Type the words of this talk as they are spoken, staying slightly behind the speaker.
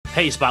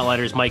Hey,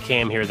 Spotlighters, Mike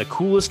Ham here, the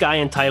coolest guy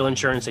in title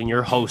insurance and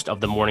your host of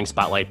the Morning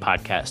Spotlight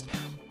podcast.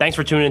 Thanks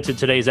for tuning into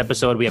today's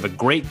episode. We have a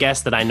great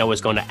guest that I know is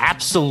going to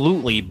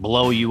absolutely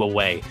blow you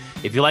away.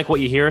 If you like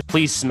what you hear,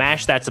 please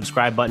smash that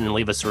subscribe button and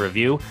leave us a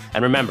review.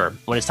 And remember,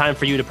 when it's time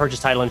for you to purchase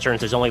title insurance,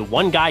 there's only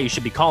one guy you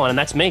should be calling, and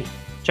that's me.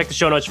 Check the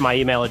show notes for my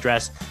email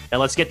address, and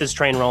let's get this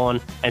train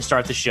rolling and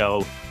start the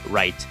show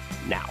right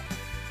now.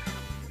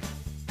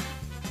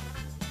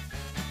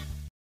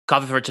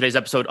 Coffee for today's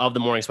episode of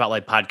the Morning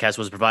Spotlight podcast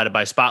was provided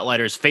by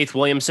Spotlighters Faith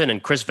Williamson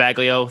and Chris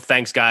Vaglio.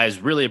 Thanks, guys.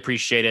 Really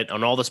appreciate it.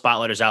 On all the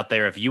Spotlighters out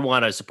there, if you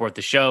want to support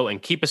the show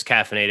and keep us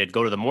caffeinated,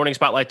 go to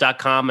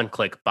themorningspotlight.com and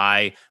click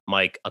Buy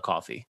Mike a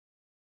Coffee.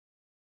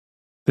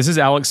 This is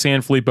Alex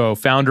Sanfilippo,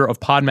 founder of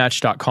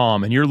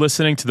podmatch.com, and you're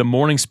listening to the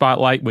Morning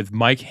Spotlight with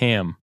Mike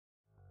Ham.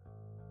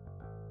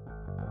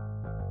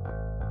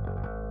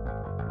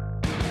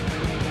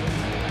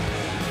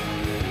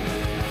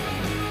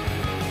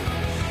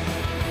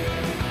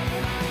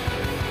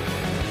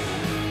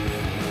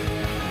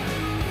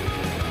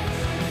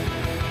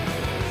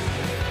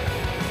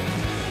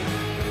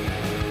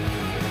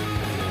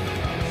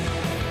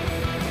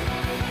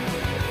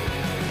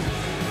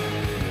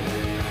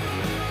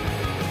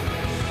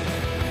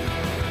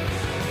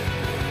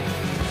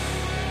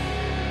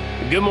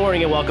 Good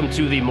morning and welcome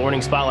to the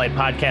Morning Spotlight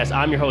podcast.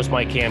 I'm your host,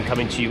 Mike Ham,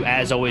 coming to you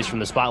as always from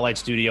the Spotlight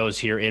Studios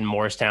here in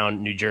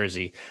Morristown, New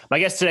Jersey. My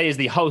guest today is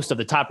the host of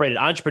the top-rated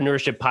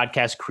entrepreneurship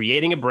podcast,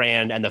 Creating a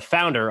Brand, and the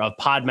founder of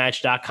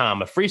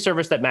podmatch.com, a free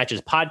service that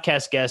matches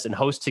podcast guests and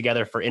hosts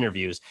together for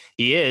interviews.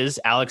 He is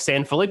Alex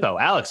Sanfilippo.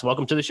 Alex,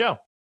 welcome to the show.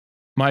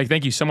 Mike,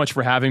 thank you so much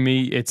for having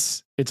me.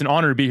 It's an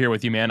honor to be here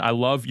with you, man. I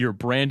love your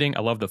branding.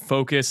 I love the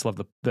focus, love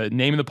the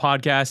name of the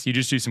podcast. You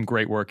just do some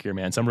great work here,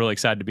 man. So I'm really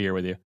excited to be here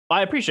with you.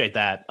 I appreciate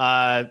that.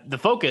 The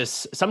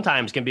focus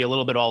sometimes can be a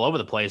little bit all over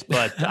the place,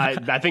 but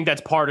I think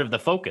that's part of the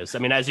focus. I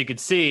mean, as you could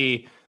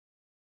see,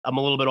 I'm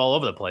a little bit all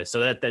over the place. So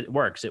that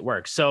works. It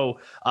works. So,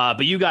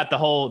 but you got the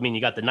whole, I mean, you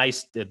got the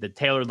nice, the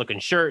tailored looking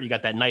shirt, you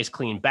got that nice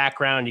clean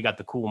background, you got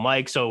the cool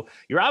mic. So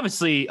you're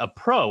obviously a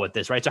pro at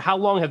this, right? So how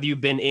long have you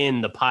been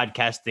in the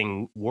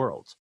podcasting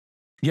world?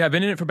 Yeah, I've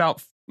been in it for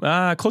about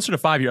closer to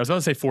 5 years. I was about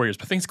to say 4 years,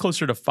 but I think it's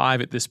closer to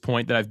 5 at this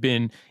point that I've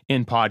been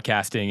in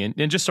podcasting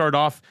and just started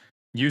off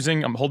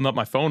I'm holding up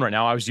my phone right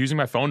now. I was using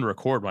my phone to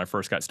record when I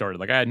first got started.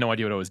 Like I had no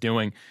idea what I was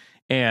doing.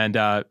 And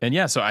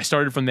yeah, so I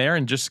started from there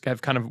and just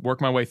have kind of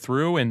worked my way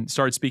through and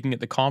started speaking at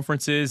the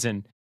conferences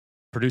and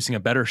producing a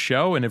better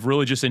show, and have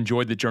really just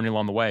enjoyed the journey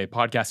along the way.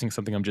 Podcasting is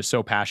something I'm just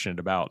so passionate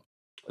about.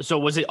 So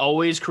was it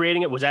always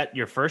creating it? Was that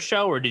your first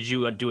show, or did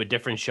you do a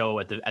different show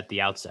at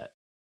the outset?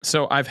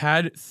 So I've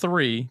had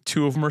 3,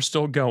 2 of them are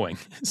still going.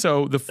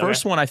 So the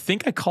first one, I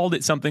think I called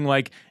it something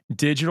like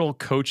Digital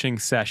Coaching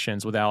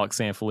Sessions with Alex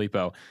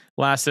Sanfilippo.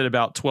 Lasted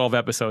about 12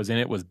 episodes and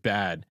it was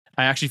bad.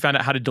 I actually found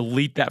out how to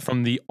delete that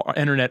from the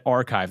internet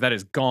archive. That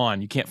is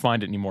gone. You can't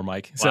find it anymore,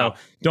 Mike. Wow. So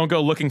don't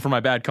go looking for my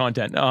bad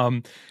content.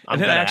 I'm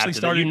then I actually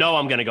started.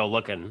 I'm going to go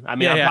looking. I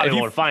mean, I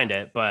probably won't find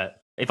it, but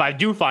if I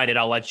do find it,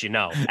 I'll let you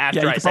know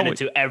after I send it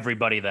to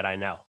everybody that I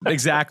know.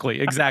 Exactly.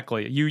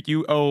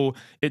 You owe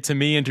it to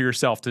me and to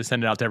yourself to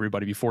send it out to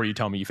everybody before you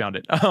tell me you found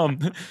it.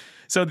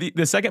 So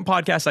the second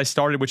podcast I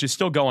started, which is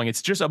still going,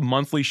 it's just a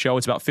monthly show.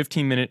 It's about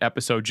 15-minute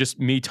episode, just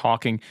me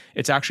talking.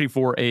 It's actually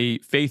for a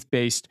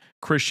faith-based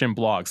Christian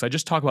blog. So I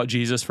just talk about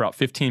Jesus for about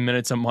 15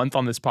 minutes a month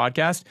on this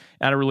podcast,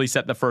 and I release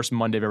that the first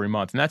Monday of every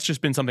month. And that's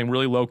just been something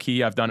really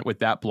low-key. I've done it with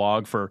that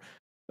blog for,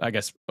 I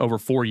guess, over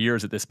 4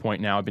 years at this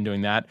point now. I've been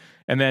doing that.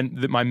 And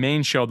then my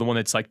main show, the one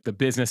that's like the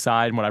business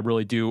side and what I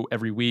really do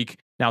every week,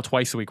 now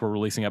twice a week we're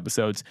releasing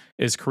episodes,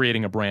 is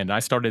Creating a Brand. And I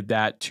started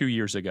that 2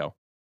 years ago.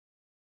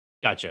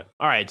 Gotcha.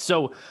 All right.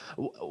 So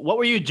what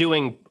were you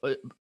doing?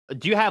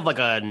 Do you have like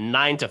a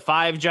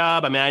 9-to-5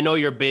 job? I mean, I know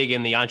you're big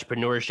in the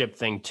entrepreneurship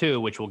thing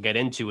too, which we'll get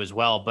into as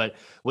well, but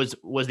was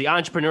the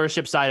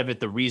entrepreneurship side of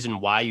it the reason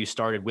why you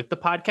started with the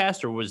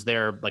podcast, or was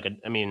there like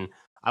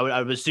I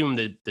would assume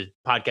that the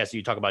podcast that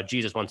you talk about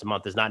Jesus once a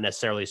month is not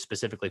necessarily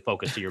specifically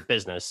focused to your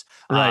business.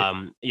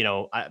 Right.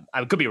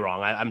 I could be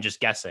wrong. I'm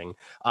just guessing.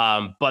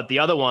 But the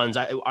other ones,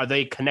 are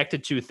they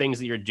connected to things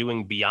that you're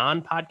doing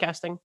beyond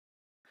podcasting?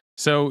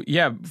 So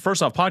yeah,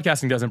 first off,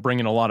 podcasting doesn't bring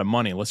in a lot of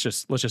money. Let's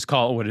just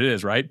call it what it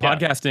is, right? Yeah.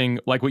 Podcasting,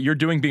 like what you're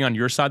doing being on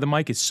your side of the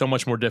mic, is so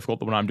much more difficult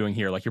than what I'm doing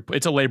here. Like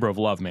it's a labor of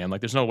love, man.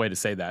 Like there's no way to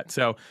say that.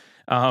 So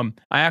I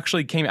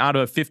actually came out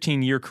of a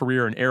 15-year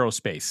career in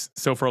aerospace.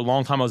 So for a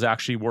long time, I was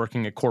actually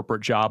working a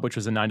corporate job, which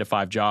was a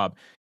 9-to-5 job.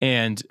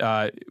 And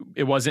I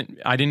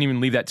didn't even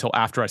leave that till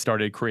after I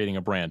started Creating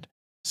a Brand.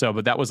 So,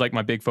 but that was like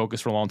my big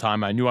focus for a long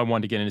time. I knew I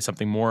wanted to get into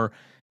something more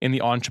in the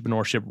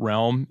entrepreneurship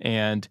realm.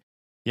 And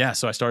yeah,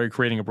 so I started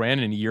Creating a Brand,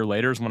 and a year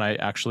later is when I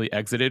actually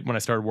exited, when I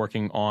started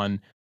working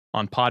on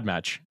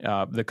Podmatch,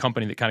 the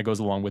company that kind of goes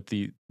along with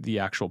the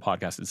actual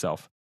podcast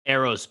itself.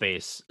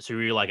 Aerospace. So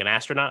you're like an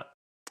astronaut?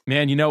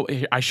 Man,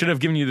 I should have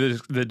given you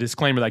the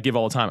disclaimer that I give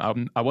all the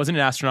time. I wasn't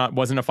an astronaut,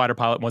 wasn't a fighter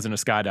pilot, wasn't a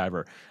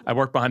skydiver. I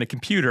worked behind a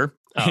computer,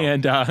 Oh.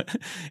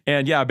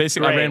 and yeah,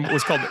 basically I Great. ran what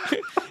was called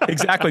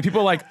exactly.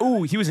 People are like,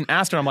 "Oh, he was an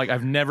astronaut." I'm like,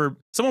 I've never.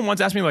 Someone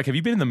once asked me like, "Have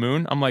you been in the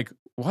moon?" I'm like,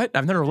 "What?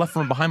 I've never left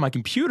from behind my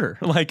computer."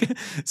 Like,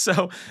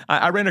 so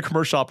I ran a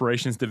commercial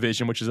operations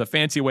division, which is a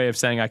fancy way of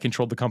saying I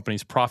controlled the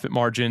company's profit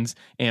margins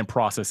and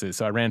processes.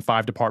 So I ran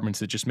 5 departments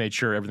that just made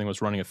sure everything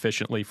was running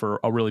efficiently for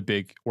a really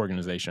big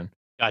organization.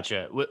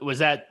 Gotcha. Was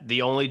that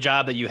the only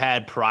job that you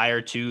had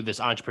prior to this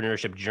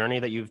entrepreneurship journey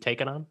that you've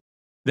taken on?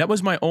 That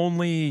was my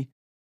only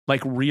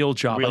like real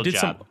job. Real I did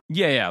job. some,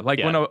 yeah. Like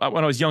Yeah.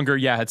 when I was younger,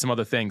 yeah, I had some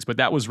other things, but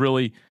that was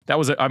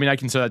I mean, I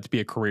consider that to be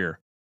a career.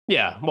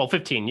 Yeah, well,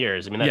 15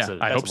 years. I mean, Yeah,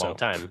 that's I a hope long so.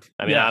 time.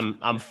 I mean, Yeah.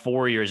 I'm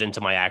 4 years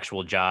into my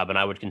actual job, and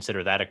I would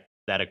consider that a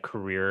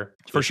career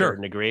to For a sure.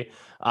 certain degree.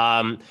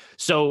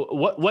 So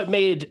what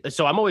made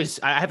so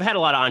I've had a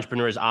lot of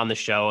entrepreneurs on the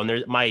show, and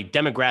there's my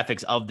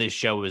demographics of this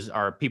show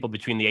are people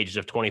between the ages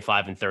of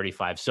 25 and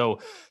 35. So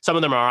some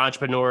of them are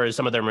entrepreneurs,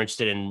 some of them are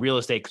interested in real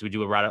estate because we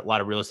do a lot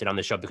of real estate on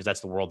the show because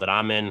that's the world that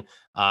I'm in.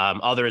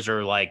 Others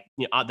are like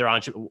they're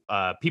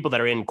people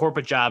that are in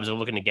corporate jobs are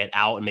looking to get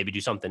out and maybe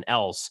do something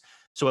else.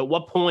 So at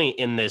what point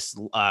in this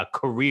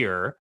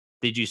career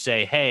did you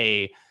say,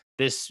 hey,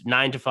 this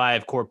 9 to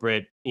 5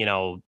 corporate,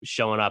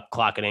 showing up,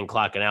 clocking in,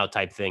 clocking out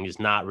type thing is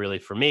not really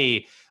for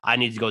me. I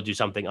need to go do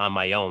something on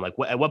my own. Like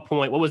at what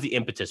point, what was the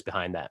impetus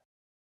behind that?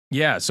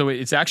 Yeah, so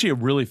it's actually a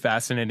really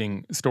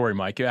fascinating story,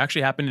 Mike. It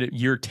actually happened at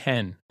year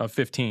 10 of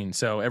 15.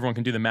 So everyone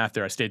can do the math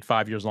there. I stayed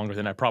 5 years longer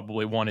than I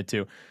probably wanted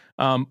to.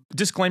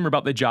 Disclaimer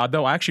about the job,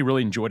 though, I actually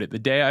really enjoyed it. The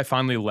day I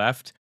finally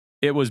left,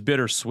 it was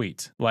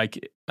bittersweet.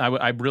 Like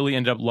I really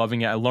ended up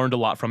loving it. I learned a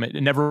lot from it.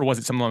 It never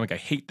wasn't something like, I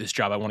hate this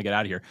job, I want to get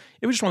out of here.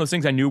 It was just one of those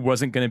things I knew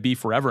wasn't going to be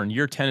forever. And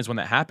year 10 is when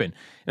that happened.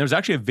 And it was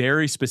actually a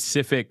very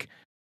specific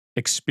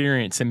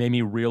experience that made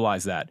me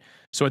realize that.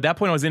 So at that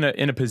point, I was in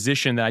a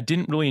position that I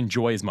didn't really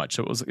enjoy as much.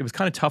 So it was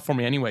kind of tough for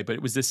me anyway. But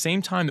it was the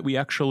same time that we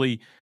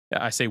actually,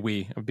 I say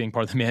we, being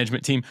part of the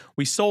management team,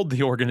 we sold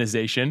the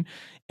organization,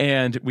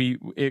 and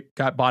it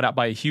got bought out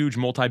by a huge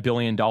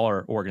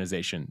multi-billion-dollar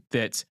organization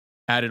that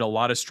added a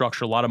lot of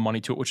structure, a lot of money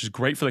to it, which is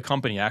great for the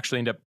company. It actually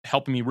ended up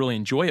helping me really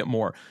enjoy it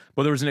more.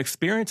 But there was an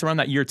experience around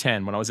that year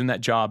 10 when I was in that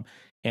job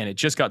and it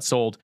just got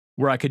sold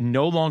where I could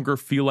no longer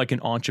feel like an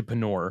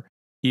entrepreneur,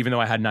 even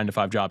though I had a 9 to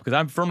 5 job. Because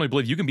I firmly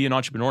believe you can be an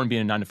entrepreneur and be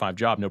in a 9 to 5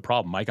 job, no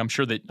problem, Mike. I'm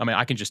sure that,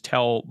 I can just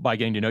tell by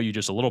getting to know you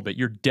just a little bit,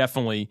 you're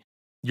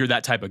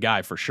that type of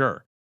guy for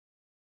sure.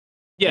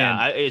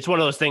 Yeah, it's one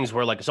of those things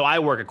where so I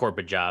work a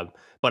corporate job,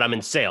 but I'm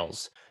in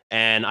sales.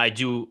 And I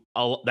do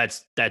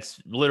that's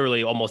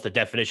literally almost the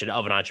definition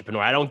of an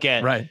entrepreneur. I don't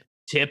get Right.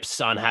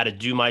 tips on how to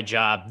do my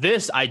job.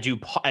 This I do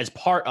as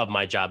part of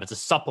my job. It's a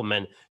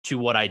supplement to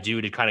what I do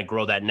to kind of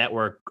grow that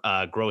network,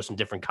 grow some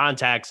different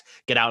contacts,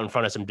 get out in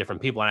front of some different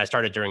people. And I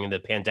started during the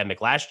pandemic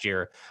last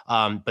year.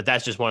 But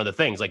that's just one of the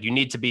things. Like you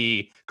need to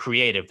be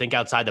creative, think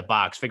outside the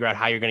box, figure out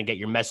how you're going to get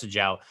your message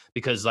out.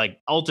 Because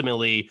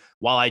ultimately,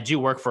 while I do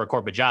work for a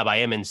corporate job, I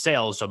am in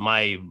sales. So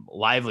my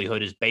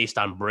livelihood is based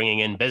on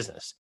bringing in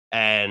business.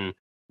 And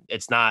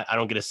it's not, I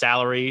don't get a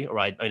salary, or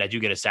I do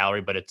get a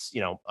salary, but it's,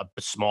 a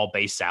small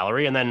base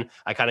salary. And then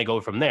I kind of go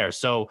from there.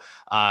 So,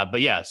 but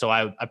yeah, so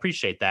I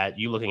appreciate that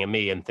you looking at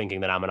me and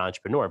thinking that I'm an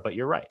entrepreneur, but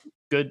you're right.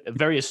 Good.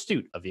 Very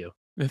astute of you.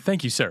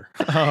 Thank you, sir.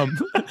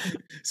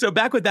 So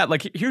back with that,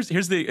 here's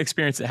the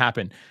experience that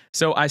happened.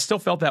 So I still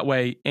felt that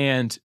way.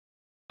 And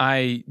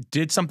I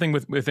did something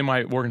within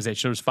my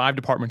organization. There was 5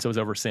 departments I was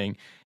overseeing,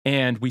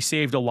 and we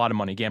saved a lot of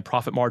money. Again,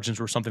 profit margins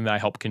were something that I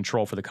helped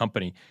control for the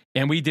company.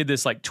 And we did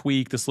this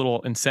tweak, this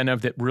little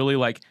incentive that really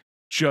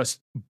just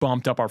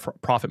bumped up our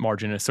profit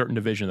margin in a certain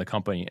division of the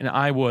company. And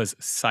I was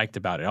psyched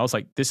about it. I was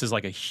like, this is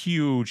a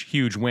huge,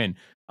 huge win.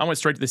 I went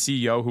straight to the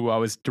CEO who I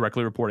was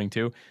directly reporting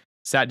to,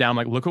 sat down,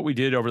 look what we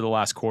did over the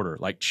last quarter.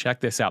 Check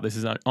this out. This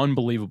is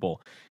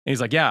unbelievable. And he's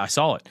like, yeah, I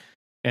saw it.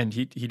 And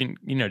he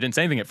didn't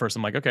say anything at first.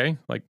 I'm like, okay,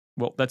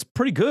 well, that's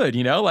pretty good.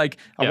 I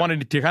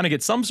wanted to kind of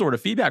get some sort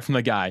of feedback from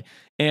the guy.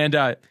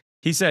 And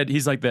he said,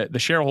 he's like, the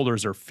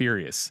shareholders are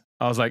furious.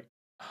 I was like,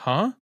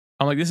 huh?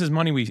 I'm like, this is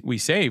money we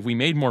saved. We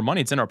made more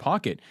money. It's in our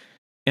pocket.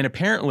 And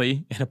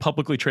apparently, in a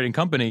publicly traded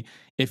company,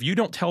 if you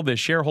don't tell the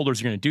shareholders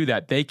you're going to do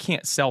that, they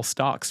can't sell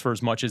stocks for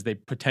as much as they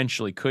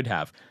potentially could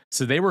have.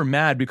 So they were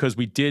mad because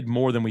we did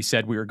more than we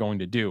said we were going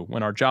to do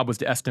when our job was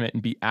to estimate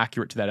and be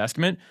accurate to that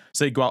estimate.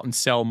 So they go out and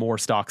sell more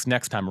stocks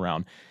next time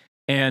around.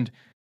 And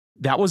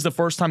that was the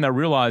first time that I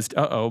realized,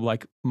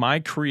 my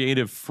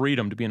creative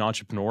freedom to be an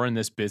entrepreneur in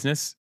this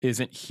business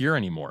isn't here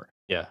anymore.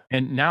 Yeah.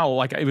 And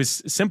now, it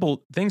was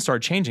simple things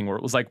started changing where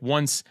it was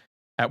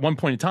at one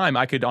point in time,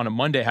 I could on a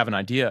Monday have an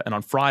idea, and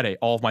on Friday,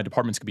 all of my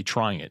departments could be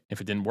trying it.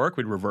 If it didn't work,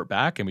 we'd revert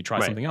back and we'd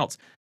try something else.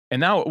 And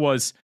now it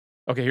was,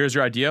 okay, here's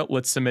your idea.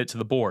 Let's submit it to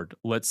the board.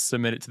 Let's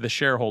submit it to the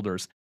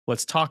shareholders.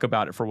 Let's talk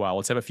about it for a while.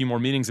 Let's have a few more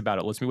meetings about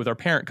it. Let's meet with our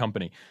parent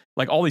company.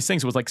 Like all these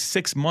things, it was like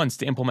 6 months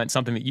to implement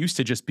something that used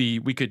to just be,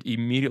 we could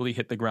immediately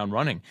hit the ground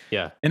running.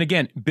 Yeah. And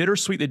again,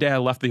 bittersweet the day I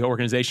left the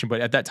organization.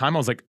 But at that time, I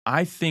was like,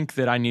 I think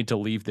that I need to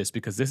leave this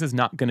because this is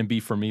not going to be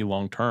for me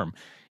long term.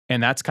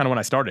 And that's kind of when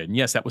I started. And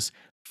yes, that was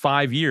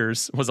 5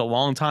 years, was a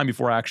long time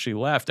before I actually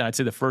left. And I'd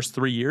say the first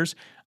 3 years,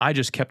 I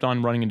just kept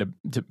on running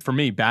into, for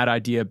me, bad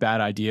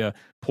idea,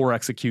 poor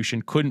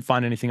execution, couldn't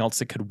find anything else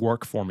that could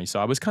work for me. So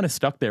I was kind of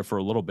stuck there for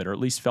a little bit, or at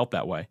least felt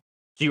that way.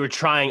 So you were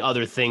trying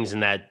other things in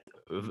that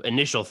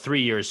initial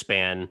 3 year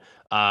span,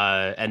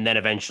 and then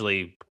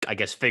eventually, I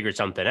guess, figured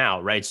something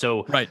out, right?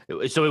 So, Right.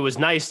 so it was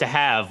nice to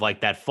have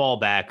like that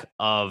fallback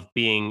of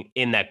being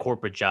in that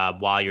corporate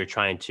job while you're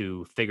trying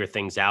to figure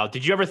things out.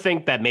 Did you ever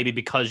think that maybe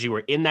because you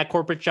were in that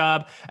corporate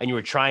job and you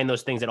were trying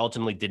those things that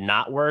ultimately did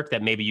not work,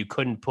 that maybe you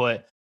couldn't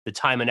put the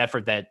time and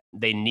effort that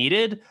they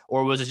needed?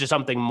 Or was it just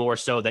something more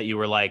so that you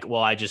were like,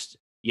 well, I just,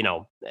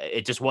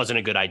 it just wasn't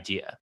a good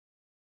idea?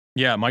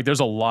 Yeah, Mike, there's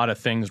a lot of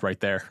things right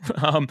there.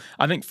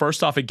 I think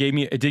first off, it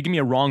did give me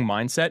a wrong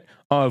mindset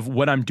of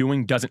what I'm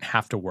doing doesn't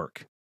have to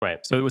work. Right.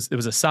 So it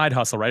was a side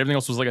hustle, right? Everything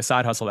else was like a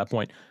side hustle at that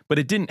point, but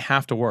it didn't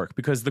have to work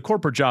because the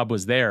corporate job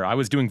was there. I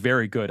was doing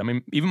very good. I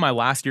mean, even my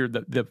last year,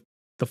 the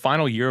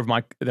final year of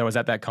that I was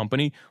at that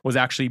company was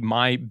actually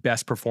my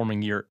best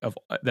performing year of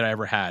that I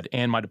ever had,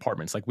 and my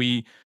departments. Like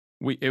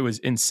it was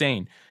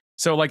insane.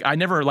 So like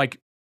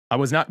I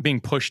was not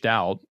being pushed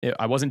out.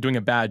 I wasn't doing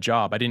a bad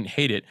job. I didn't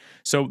hate it.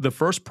 So the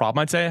first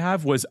problem I'd say I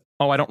have was,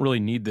 oh, I don't really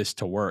need this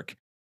to work.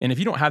 And if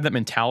you don't have that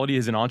mentality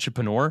as an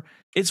entrepreneur,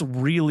 it's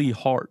really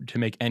hard to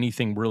make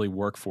anything really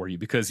work for you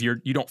because you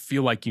don't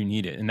feel like you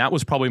need it. And that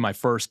was probably my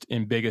first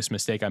and biggest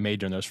mistake I made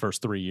during those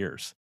first 3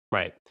 years.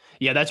 Right.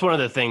 Yeah, that's one of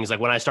the things. Like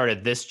when I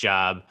started this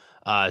job,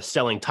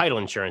 selling title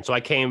insurance. So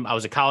I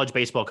was a college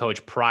baseball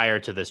coach prior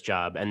to this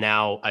job, and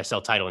now I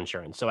sell title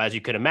insurance. So as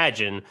you could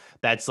imagine,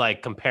 that's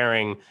like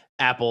comparing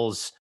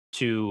apples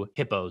to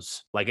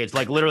hippos. Like it's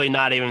like literally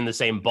not even in the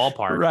same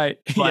ballpark. Right.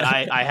 But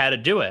Yeah. I had to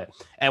do it.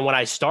 And when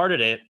I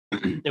started it,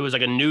 it was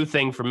like a new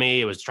thing for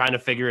me. It was trying to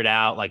figure it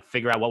out, like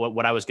figure out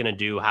what I was going to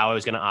do, how I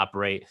was going to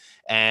operate.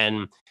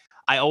 And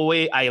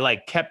I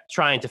like kept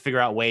trying to figure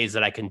out ways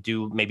that I can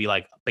do maybe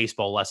like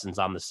baseball lessons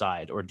on the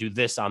side or do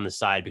this on the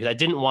side because I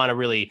didn't want to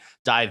really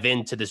dive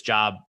into this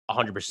job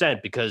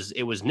 100% because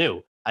it was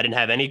new. I didn't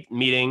have any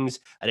meetings.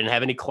 I didn't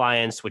have any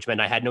clients, which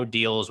meant I had no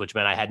deals, which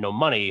meant I had no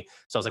money.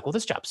 So I was like, well,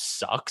 this job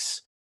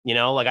sucks.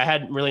 Like I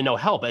had really no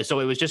help. And so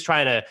it was just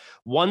trying to,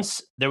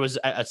 once there was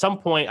at some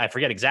point, I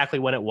forget exactly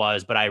when it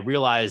was, but I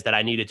realized that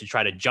I needed to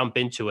try to jump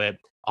into it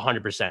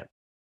 100%.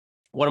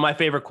 One of my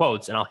favorite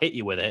quotes, and I'll hit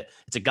you with it.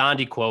 It's a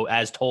Gandhi quote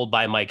as told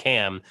by Mike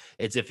Hamm.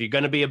 It's, if you're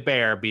going to be a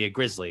bear, be a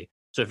grizzly.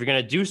 So if you're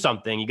going to do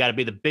something, you got to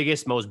be the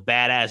biggest, most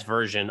badass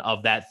version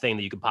of that thing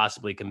that you could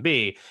possibly can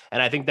be.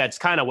 And I think that's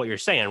kind of what you're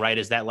saying, right?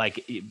 Is that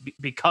like,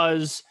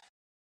 because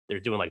they're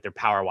doing like they're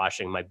power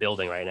washing my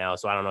building right now.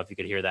 So I don't know if you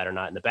could hear that or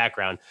not in the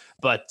background,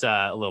 but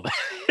a little bit.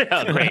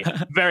 Great,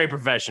 very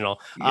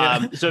professional.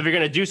 Yeah. So if you're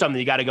going to do something,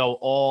 you got to go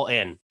all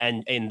in.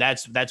 And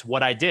that's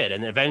what I did.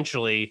 And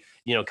eventually,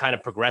 kind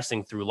of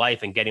progressing through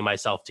life and getting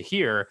myself to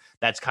here,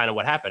 that's kind of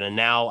what happened. And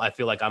now I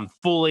feel like I'm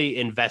fully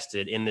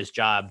invested in this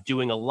job,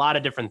 doing a lot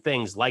of different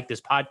things like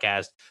this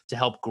podcast to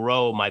help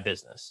grow my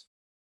business.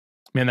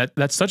 Man,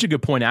 that's such a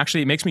good point.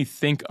 Actually, it makes me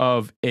think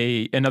of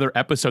another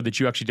episode that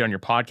you actually did on your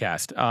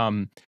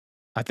podcast.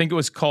 I think it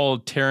was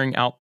called Tearing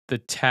Out the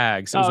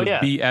Tags. It was with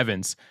B.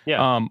 Evans.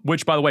 Yeah.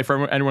 Which, by the way,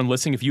 for anyone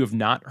listening, if you have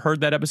not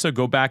heard that episode,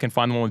 go back and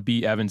find the one with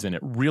B. Evans in it.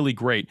 Really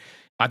great.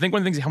 I think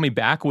one of the things that held me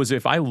back was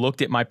if I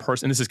looked at my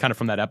person, and this is kind of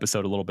from that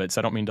episode a little bit,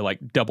 so I don't mean to like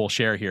double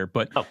share here,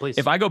 but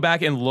if I go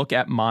back and look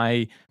at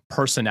my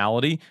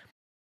personality,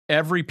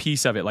 every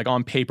piece of it, like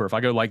on paper, if I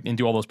go like and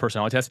do all those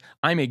personality tests,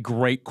 I'm a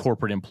great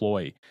corporate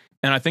employee.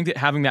 And I think that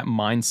having that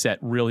mindset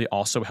really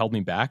also held me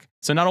back.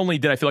 So not only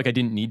did I feel like I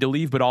didn't need to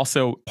leave, but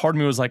also part of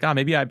me was like,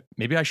 maybe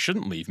I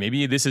shouldn't leave.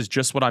 Maybe this is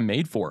just what I'm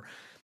made for.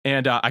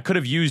 And I could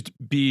have used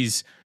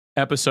B's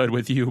episode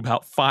with you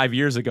about 5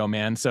 years ago,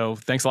 man. So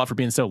thanks a lot for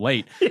being so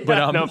late. Yeah,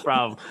 but no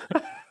problem.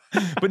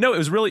 But no, it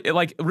was really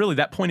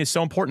that point is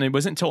so important. It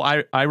wasn't until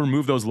I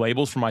removed those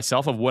labels for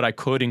myself of what I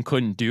could and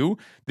couldn't do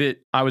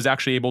that I was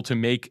actually able to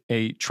make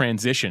a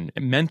transition.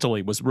 And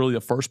mentally was really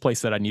the first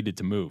place that I needed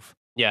to move.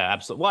 Yeah,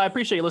 absolutely. Well, I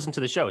appreciate you listening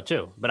to the show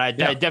too, but I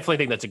definitely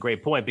think that's a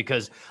great point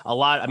because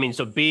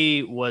so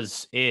B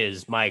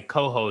is my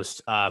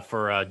co-host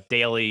for a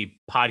daily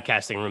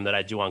podcasting room that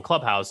I do on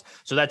Clubhouse.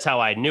 So that's how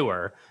I knew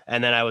her.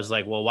 And then I was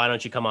like, well, why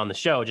don't you come on the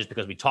show just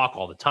because we talk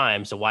all the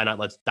time? So why not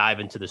let's dive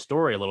into the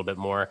story a little bit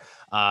more.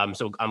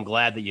 So I'm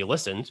glad that you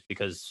listened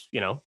because,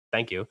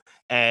 thank you.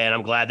 And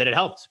I'm glad that it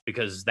helped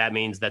because that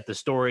means that the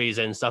stories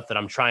and stuff that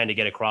I'm trying to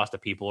get across to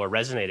people are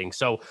resonating.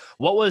 So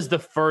what was the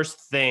first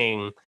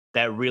thing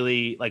that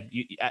really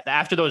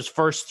after those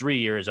first 3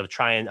 years of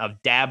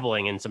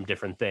dabbling in some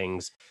different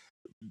things,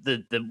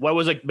 what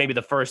was like maybe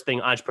the first thing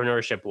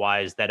entrepreneurship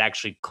wise that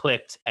actually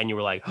clicked and you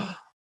were like, oh,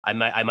 I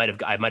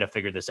might have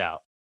figured this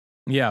out?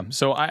 Yeah.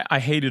 So I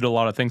hated a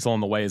lot of things along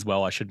the way as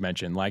well, I should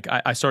mention. Like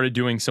I started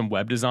doing some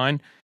web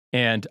design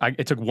and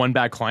it took one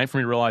bad client for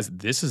me to realize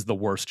this is the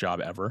worst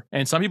job ever.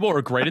 And some people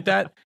are great at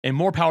that and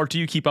more power to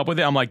you, keep up with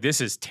it. I'm like,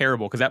 this is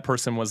terrible. Cause that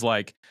person was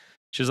like,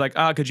 she was like,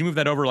 could you move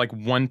that over like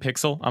 1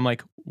 pixel? I'm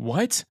like,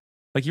 what?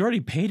 Like you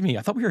already paid me.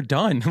 I thought we were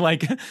done.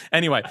 Like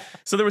anyway,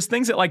 so there was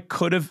things that like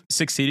could have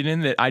succeeded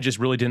in that I just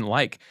really didn't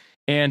like.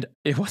 And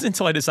it wasn't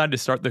until I decided to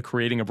start the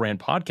Creating a Brand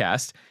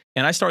podcast.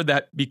 And I started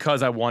that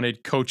because I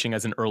wanted coaching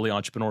as an early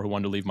entrepreneur who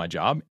wanted to leave my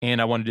job.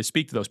 And I wanted to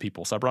speak to those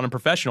people. So I brought in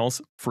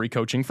professionals, free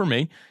coaching for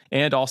me,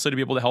 and also to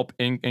be able to help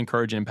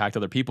encourage and impact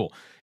other people.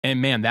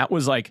 And man, that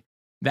was like,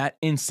 that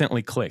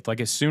instantly clicked. Like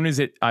as soon as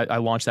I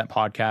launched that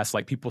podcast,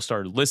 like people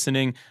started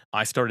listening,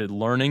 I started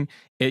learning.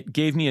 It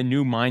gave me a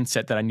new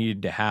mindset that I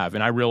needed to have.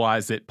 And I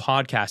realized that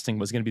podcasting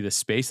was going to be the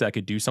space that I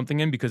could do something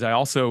in because I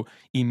also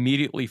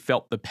immediately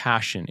felt the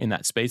passion in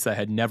that space that I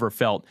had never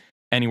felt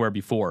anywhere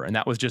before. And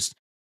that was just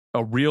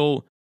a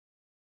real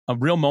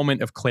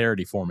moment of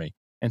clarity for me.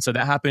 And so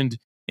that happened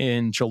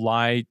in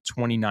July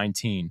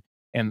 2019.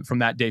 And from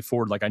that day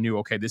forward, like I knew,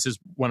 okay, this is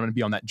when I'm going to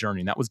be on that journey.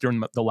 And that was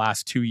during the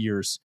last 2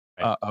 years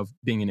of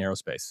being in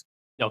aerospace.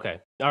 Okay.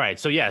 All right.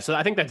 So yeah, so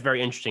I think that's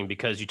very interesting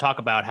because you talk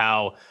about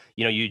how,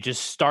 you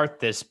just start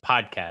this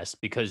podcast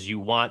because you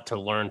want to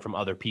learn from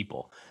other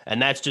people.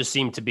 And that's just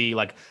seemed to be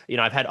like,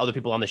 I've had other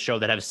people on the show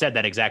that have said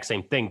that exact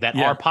same thing that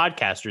are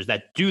podcasters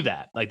that do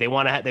that. Like they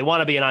want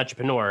to be an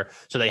entrepreneur.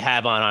 So they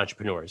have on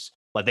entrepreneurs.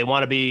 Like they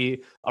want to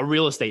be a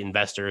real estate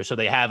investor. So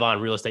they have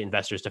on real estate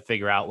investors to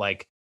figure out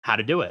like how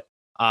to do it.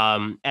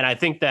 And I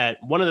think that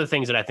one of the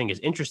things that I think is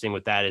interesting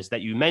with that is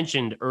that you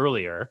mentioned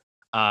earlier,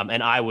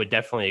 and I would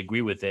definitely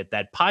agree with it,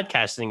 that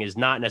podcasting is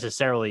not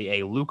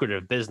necessarily a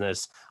lucrative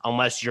business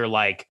unless you're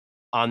like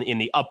in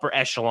the upper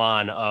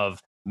echelon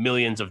of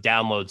millions of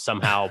downloads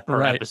somehow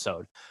per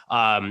episode.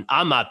 I'm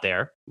not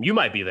there. You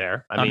might be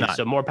there. I mean,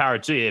 so more power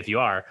to you if you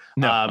are.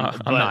 No,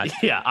 but I'm not.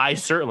 Yeah, I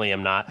certainly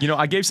am not.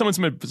 I gave someone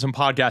some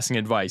podcasting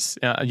advice.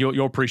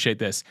 You'll appreciate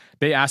this.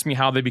 They asked me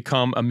how they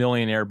become a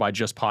millionaire by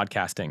just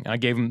podcasting. And I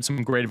gave them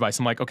some great advice.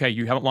 I'm like, okay,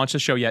 you haven't launched the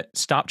show yet.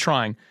 Stop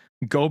trying.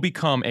 Go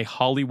become a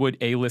Hollywood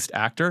A-list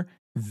actor,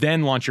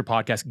 then launch your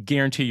podcast.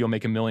 Guarantee you'll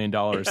make $1 million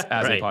as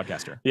a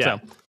podcaster. Yeah.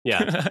 So.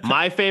 Yeah.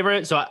 My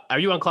favorite. So are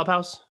you on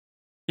Clubhouse?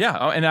 Yeah.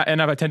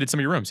 And I've attended some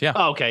of your rooms. Yeah.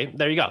 Oh, okay.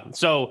 There you go.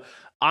 So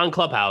on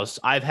Clubhouse,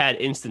 I've had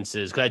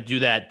instances, because I do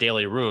that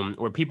daily room,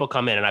 where people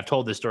come in, and I've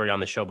told this story on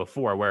the show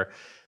before, where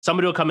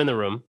somebody will come in the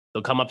room,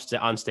 they'll come up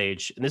on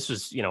stage, and this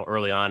was,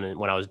 early on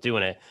when I was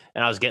doing it,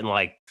 and I was getting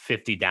like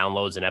 50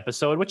 downloads an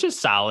episode, which is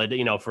solid,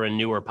 for a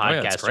newer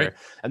podcaster.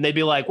 And they'd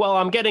be like, well,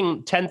 I'm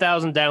getting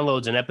 10,000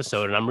 downloads an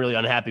episode, and I'm really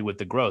unhappy with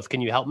the growth.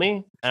 Can you help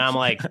me? And I'm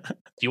like, do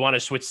you want to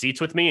switch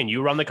seats with me and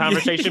you run the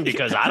conversation?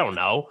 Because I don't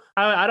know.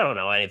 I don't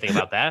know anything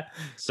about that.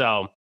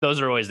 So those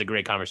are always the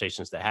great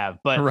conversations to have.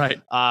 But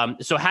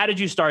so how did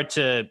you start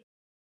to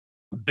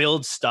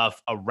build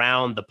stuff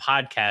around the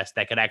podcast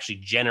that could actually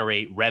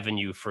generate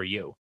revenue for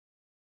you?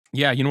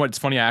 Yeah, you know what? It's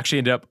funny. I actually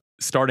ended up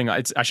starting.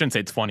 I shouldn't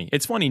say it's funny.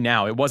 It's funny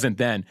now. It wasn't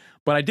then.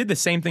 But I did the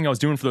same thing I was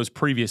doing for those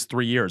previous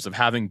 3 years of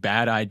having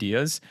bad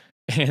ideas.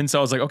 And so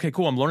I was like, okay,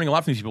 cool. I'm learning a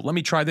lot from these people. Let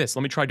me try this.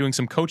 Let me try doing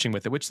some coaching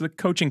with it, which the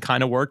coaching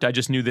kind of worked. I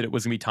just knew that it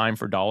was going to be time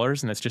for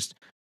dollars. And that's just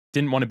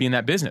didn't want to be in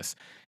that business.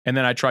 And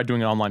then I tried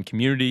doing an online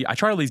community. I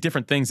tried all these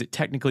different things that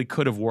technically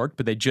could have worked,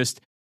 but they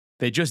just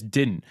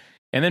didn't.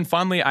 And then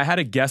finally, I had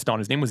a guest on.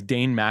 His name was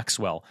Dane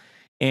Maxwell.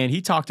 And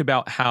he talked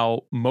about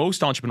how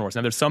most entrepreneurs,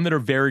 now there's some that are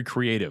very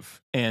creative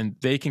and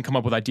they can come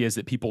up with ideas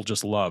that people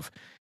just love.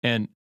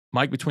 And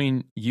Mike,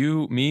 between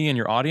you, me, and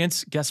your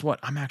audience, guess what?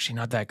 I'm actually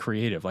not that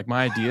creative. Like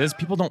my ideas,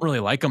 people don't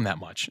really like them that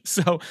much.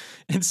 So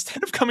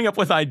instead of coming up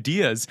with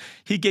ideas,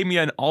 he gave me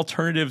an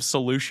alternative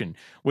solution,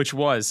 which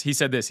was, he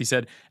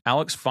said,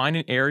 Alex, find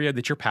an area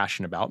that you're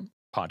passionate about,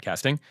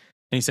 podcasting. And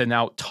he said,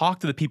 now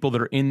talk to the people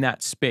that are in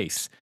that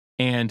space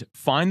and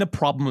find the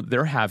problem that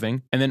they're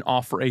having and then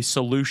offer a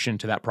solution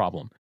to that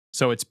problem.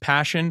 So it's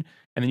passion,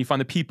 and then you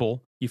find the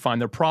people, you find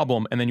their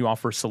problem, and then you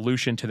offer a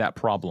solution to that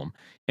problem.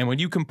 And when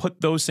you can put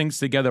those things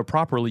together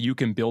properly, you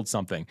can build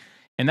something.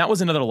 And that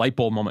was another light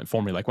bulb moment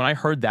for me. Like when I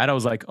heard that, I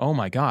was like, oh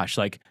my gosh,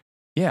 like,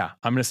 yeah,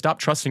 I'm going to stop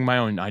trusting my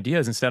own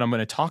ideas. Instead, I'm going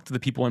to talk to the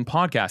people in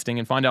podcasting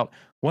and find out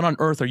what on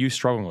earth are you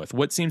struggling with?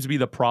 What seems to be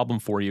the problem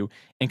for you?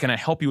 And can I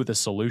help you with a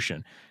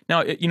solution?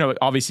 Now,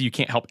 obviously you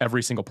can't help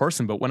every single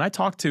person, but when I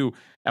talked to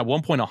at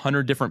one point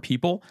 100 different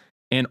people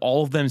and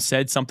all of them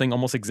said something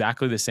almost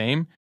exactly the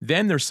same,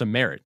 then there's some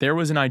merit. There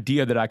was an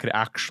idea that I could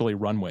actually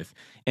run with.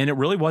 And it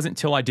really wasn't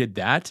until I did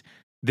that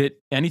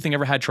anything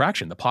ever had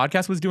traction. The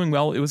podcast was doing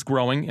well. It was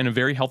growing in a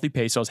very healthy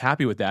pace. So I was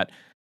happy with that.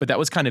 But that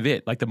was kind of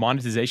it. Like the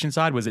monetization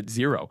side was at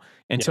zero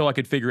until I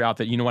could figure out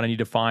that, you know what, I need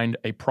to find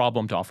a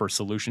problem to offer a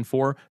solution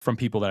for from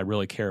people that I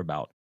really care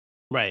about.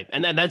 Right.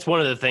 And that's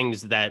one of the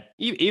things that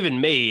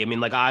even me, I mean,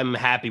 like I'm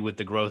happy with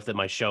the growth that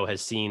my show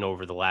has seen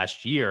over the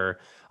last year.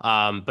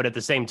 But at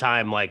the same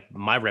time, like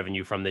my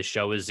revenue from this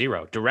show is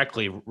zero.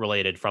 Directly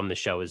related from the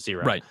show is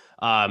zero. Right.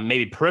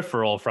 Maybe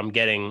peripheral from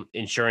getting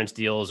insurance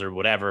deals or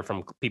whatever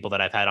from people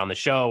that I've had on the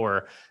show,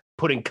 or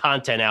putting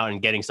content out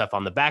and getting stuff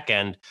on the back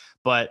end.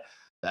 But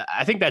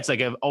I think that's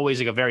like always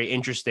like a very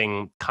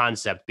interesting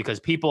concept, because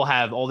people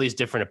have all these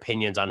different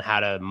opinions on how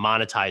to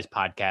monetize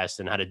podcasts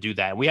and how to do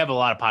that. And we have a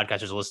lot of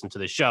podcasters who listen to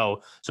the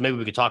show, so maybe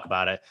we could talk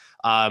about it.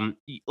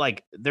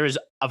 Like there's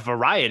a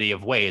variety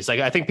of ways. Like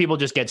I think people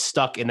just get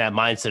stuck in that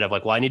mindset of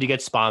like, well, I need to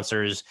get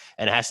sponsors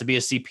and it has to be a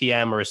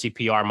CPM or a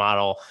CPR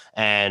model,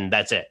 and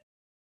that's it.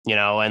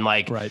 And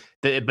like, right.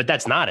 But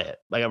that's not it.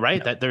 Like, right.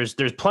 Yeah. That there's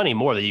plenty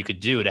more that you could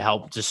do to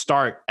help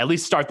to at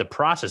least start the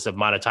process of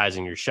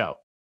monetizing your show.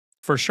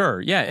 For sure.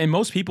 Yeah. And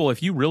most people,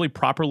 if you really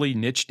properly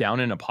niche down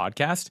in a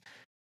podcast,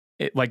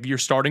 like you're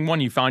starting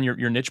one, you found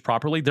your niche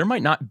properly, there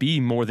might not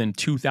be more than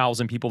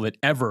 2,000 people that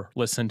ever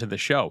listen to the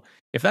show.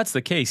 If that's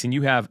the case and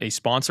you have a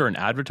sponsor and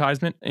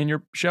advertisement in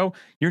your show,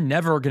 you're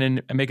never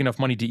going to make enough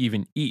money to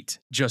even eat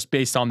just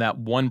based on that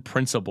one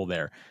principle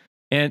there.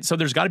 And so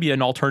there's got to be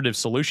an alternative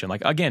solution.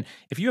 Like, again,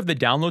 if you have the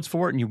downloads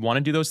for it and you want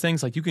to do those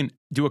things, like you can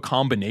do a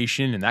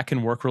combination and that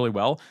can work really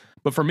well.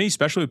 But for me,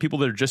 especially with people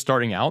that are just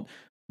starting out,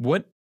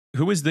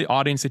 who is the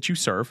audience that you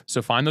serve?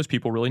 So find those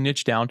people, really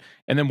niche down,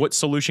 and then what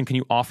solution can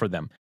you offer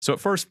them? So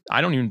at first,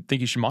 I don't even think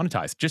you should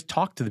monetize. Just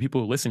talk to the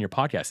people who listen to your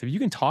podcast. If you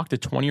can talk to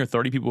 20 or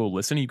 30 people who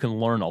listen, you can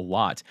learn a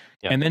lot,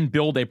 and then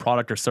build a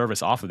product or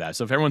service off of that.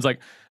 So if everyone's like,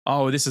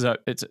 oh, it's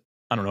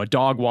a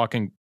dog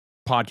walking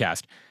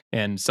podcast,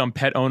 and some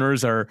pet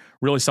owners are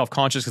really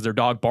self-conscious because their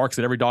dog barks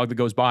at every dog that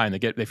goes by and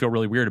they feel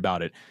really weird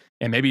about it.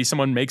 And maybe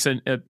someone makes a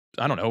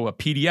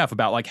PDF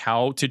about like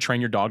how to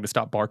train your dog to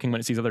stop barking when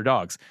it sees other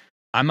dogs.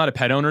 I'm not a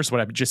pet owner, so what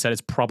I've just said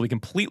is probably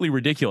completely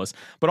ridiculous.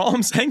 But all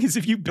I'm saying is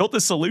if you built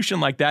a solution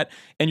like that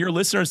and your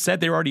listeners said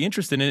they were already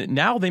interested in it,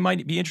 now they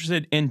might be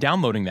interested in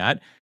downloading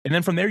that. And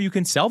then from there, you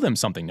can sell them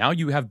something. Now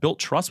you have built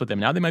trust with them.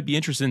 Now they might be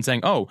interested in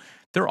saying, oh,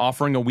 they're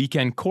offering a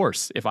weekend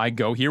course. If I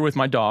go here with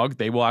my dog,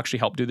 they will actually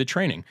help do the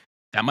training.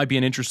 That might be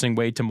an interesting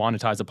way to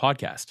monetize a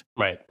podcast.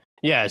 Right.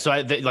 Yeah. So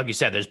like you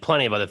said, there's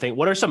plenty of other things.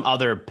 What are some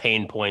other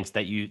pain points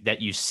that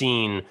you've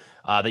seen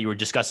that you were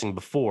discussing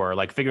before,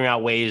 like figuring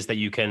out ways that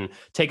you can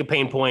take a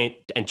pain point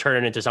and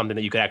turn it into something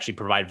that you could actually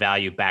provide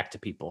value back to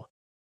people?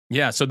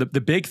 Yeah. So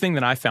the big thing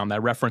that I found, that I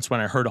referenced when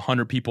I heard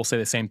 100 people say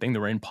the same thing that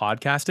were in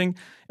podcasting,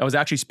 I was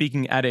actually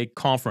speaking at a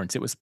conference.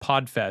 It was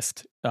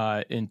PodFest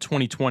in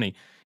 2020.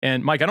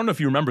 And Mike, I don't know if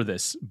you remember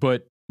this,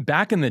 but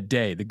back in the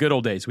day, the good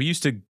old days, we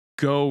used to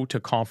go to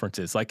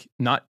conferences, like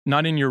not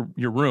in your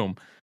room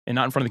and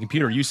not in front of the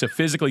computer. You used to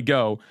physically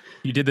go.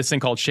 You did this thing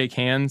called shake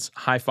hands,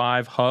 high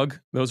five, hug.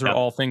 Those are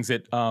all things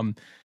that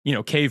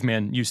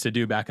cavemen used to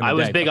do back in the day. I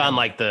was big on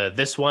like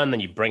this one. Then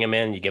you bring them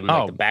in, you give them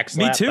like the back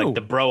slap, me too. Like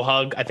the bro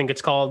hug, I think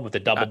it's called, with the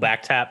double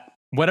back tap.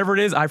 Whatever it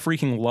is, I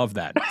freaking love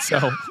that.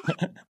 So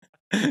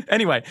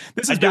anyway,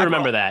 I do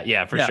remember that.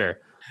 Yeah, for sure.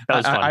 That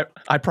was fun.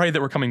 I pray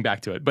that we're coming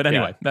back to it. But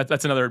anyway,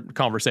 that's another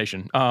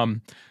conversation.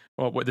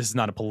 Well, this is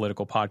not a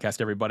political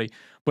podcast, everybody.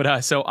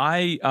 But so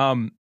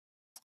I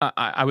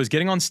was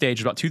getting on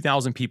stage, about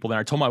 2,000 people, and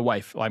I told my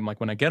wife, I'm like,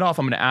 when I get off,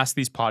 I'm going to ask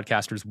these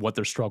podcasters what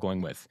they're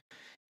struggling with.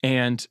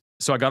 And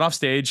so I got off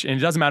stage, and it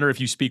doesn't matter if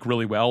you speak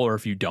really well or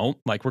if you don't.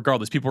 Like,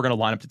 regardless, people are going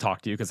to line up to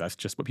talk to you because that's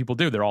just what people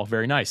do. They're all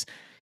very nice.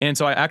 And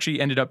so I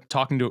actually ended up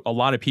talking to a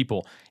lot of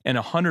people, and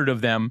 100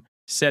 of them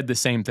said the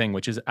same thing,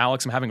 which is,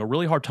 Alex, I'm having a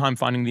really hard time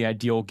finding the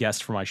ideal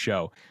guest for my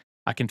show.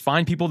 I can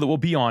find people that will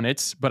be on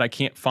it, but I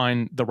can't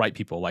find the right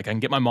people. Like, I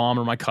can get my mom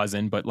or my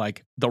cousin, but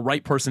like the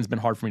right person's been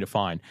hard for me to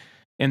find.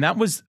 And that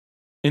was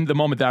in the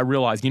moment that I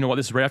realized, you know what,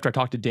 this is right after I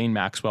talked to Dane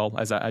Maxwell,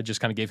 as I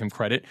just kind of gave him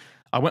credit.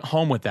 I went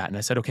home with that and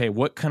I said, okay,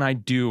 what can I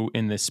do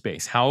in this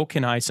space? How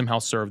can I somehow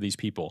serve these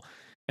people?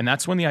 And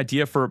that's when the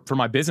idea for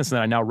my business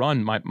that I now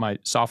run, my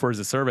software as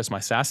a service, my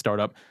SaaS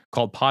startup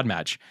called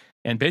Podmatch.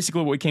 And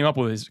basically what we came up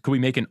with is, could we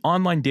make an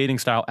online dating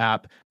style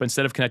app, but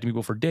instead of connecting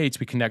people for dates,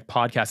 we connect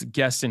podcast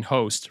guests and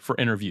hosts for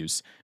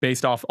interviews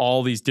based off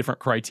all these different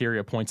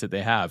criteria points that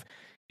they have.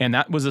 And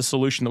that was a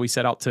solution that we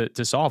set out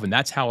to solve. And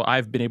that's how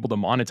I've been able to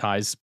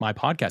monetize my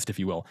podcast, if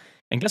you will.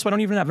 And guess what? I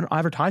don't even have an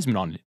advertisement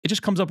on it. It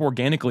just comes up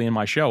organically in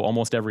my show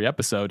almost every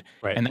episode.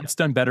 Right. And that's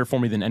done better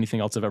for me than anything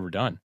else I've ever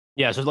done.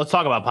 Yeah. So let's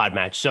talk about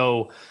Podmatch.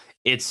 So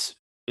it's,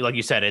 like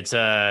you said, it's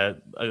a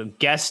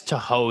guest to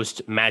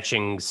host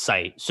matching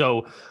site.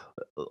 So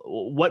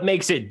what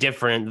makes it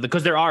different?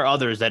 Because there are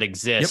others that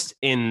exist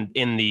in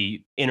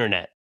the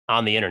internet,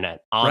 on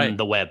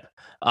the web.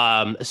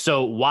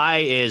 So why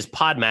is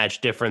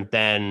Podmatch different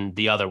than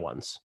the other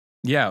ones?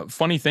 Yeah,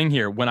 funny thing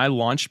here. When I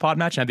launched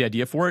Podmatch and had the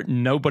idea for it,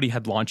 nobody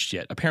had launched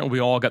yet. Apparently, we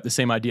all got the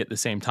same idea at the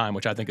same time,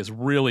 which I think is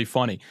really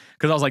funny.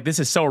 Because I was like, this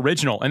is so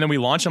original. And then we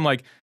launched, I'm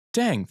like,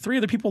 dang, 3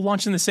 other people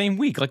launched in the same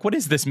week. Like, what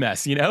is this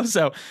mess?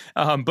 So,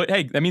 but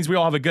hey, that means we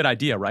all have a good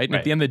idea, right? And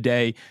at the end of the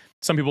day,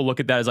 some people look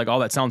at that as like, oh,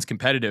 that sounds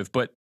competitive,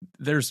 but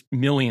there's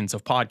millions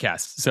of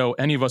podcasts. So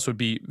any of us would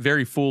be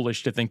very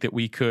foolish to think that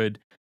we could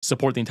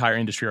support the entire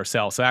industry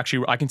ourselves. So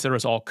actually, I consider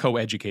us all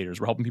co-educators.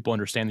 We're helping people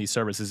understand these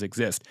services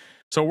exist.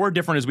 So we're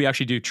different as we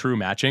actually do true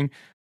matching.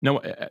 No,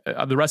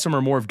 the rest of them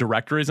are more of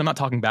directories. I'm not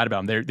talking bad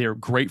about them. They're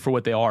great for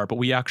what they are, but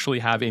we actually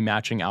have a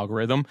matching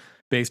algorithm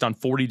based on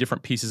 40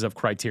 different pieces of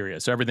criteria.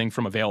 So everything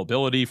from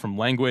availability, from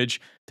language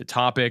to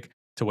topic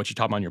to what you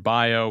talk about in your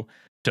bio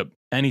to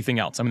anything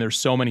else. I mean, there's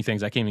so many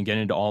things. I can't even get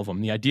into all of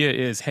them. The idea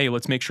is, hey,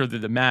 let's make sure that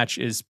the match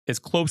is as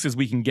close as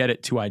we can get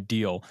it to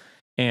ideal.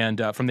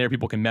 And from there,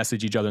 people can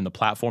message each other in the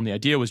platform. The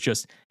idea was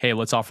just, hey,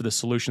 let's offer the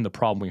solution to the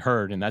problem we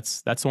heard. And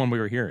that's the one we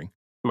were hearing.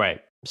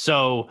 Right.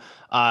 So,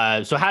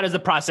 so how does the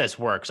process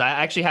work? So I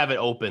actually have it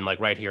open like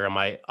right here on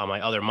my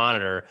other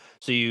monitor.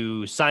 So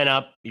you sign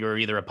up, you're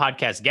either a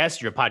podcast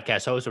guest, you're a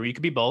podcast host, or you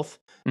could be both.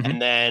 Mhm.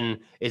 And then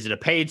is it a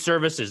paid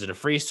service? Is it a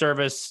free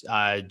service?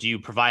 Do you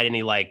provide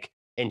any like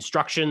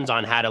instructions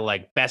on how to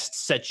like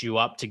best set you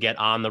up to get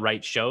on the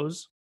right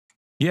shows?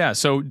 Yeah,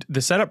 so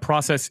the setup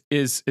process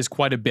is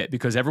quite a bit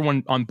because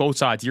everyone on both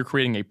sides, you're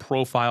creating a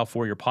profile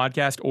for your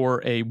podcast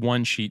or a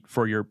one sheet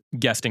for your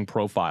guesting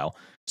profile.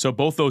 So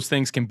both those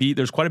things can be,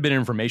 there's quite a bit of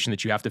information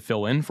that you have to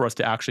fill in for us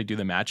to actually do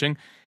the matching.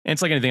 And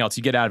it's like anything else,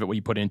 you get out of it what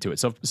you put into it.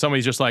 So if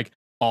somebody's just like,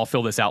 I'll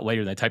fill this out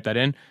later, and they type that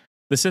in,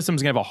 the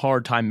system's gonna have a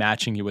hard time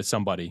matching you with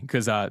somebody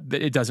because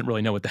it doesn't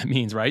really know what that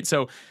means, right?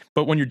 So,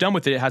 but when you're done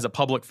with it, it has a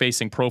public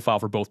facing profile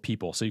for both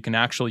people. So you can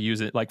actually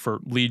use it like for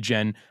lead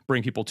gen,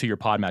 bring people to your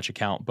Podmatch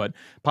account. But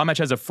Podmatch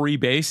has a free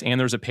base and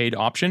there's a paid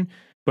option.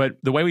 But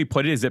the way we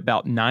put it is that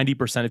about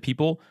 90% of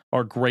people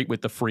are great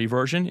with the free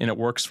version and it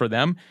works for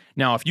them.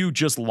 Now, if you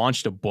just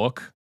launched a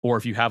book or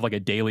if you have like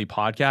a daily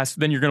podcast,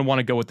 then you're gonna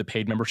wanna go with the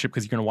paid membership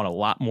because you're gonna want a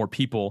lot more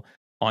people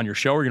on your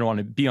show, or you're going to want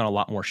to be on a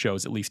lot more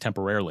shows, at least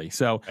temporarily.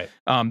 So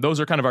Right. those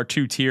are kind of our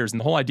two tiers. And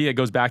the whole idea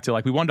goes back to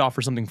like, we wanted to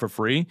offer something for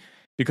free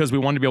because we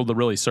wanted to be able to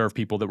really serve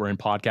people that were in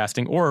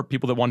podcasting or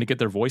people that wanted to get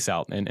their voice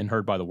out and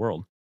heard by the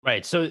world.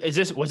 Right. So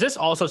was this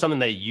also something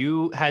that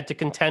you had to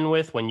contend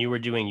with when you were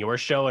doing your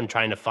show and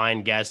trying to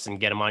find guests and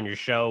get them on your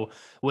show?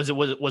 Was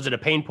it a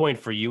pain point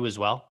for you as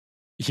well?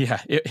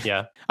 Yeah.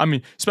 Yeah. I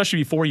mean, especially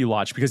before you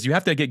launch, because you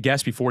have to get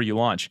guests before you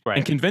launch. Right.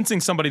 And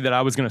convincing somebody that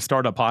I was going to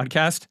start a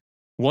podcast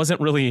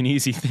wasn't really an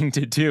easy thing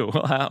to do.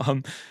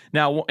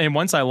 Now, and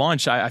once I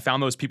launched, I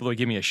found those people that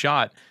give me a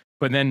shot,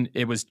 but then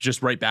it was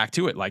just right back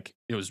to it. Like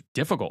it was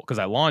difficult because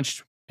I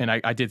launched and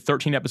I did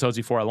 13 episodes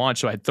before I launched.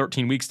 So I had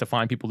 13 weeks to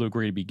find people to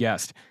agree to be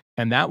guests.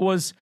 And that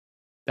was,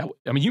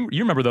 I mean, you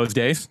remember those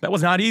days. That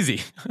was not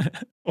easy.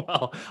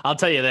 Well, I'll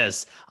tell you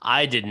this.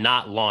 I did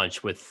not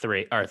launch with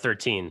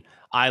 13.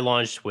 I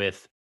launched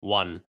with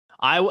 1.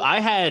 I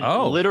had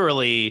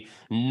literally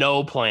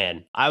no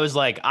plan. I was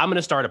like, I'm going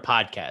to start a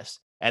podcast.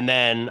 And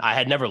then I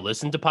had never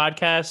listened to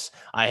podcasts.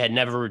 I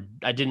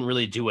didn't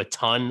really do a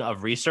ton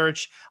of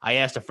research. I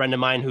asked a friend of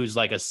mine who's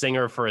like a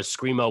singer for a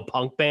screamo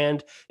punk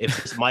band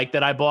if this mic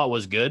that I bought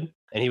was good.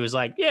 And he was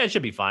like, yeah, it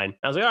should be fine.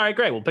 I was like, all right,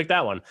 great. We'll pick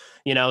that one.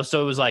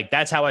 So it was like,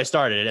 that's how I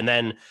started. And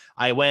then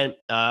I went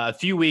a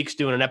few weeks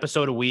doing an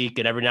episode a week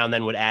and every now and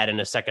then would add in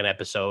a second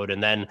episode.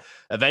 And then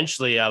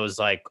eventually I was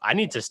like, I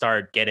need to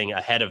start getting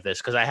ahead of this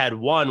because I had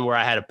one where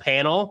I had a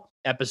panel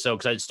episode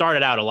because I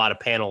started out a lot of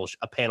panel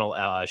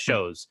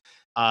shows.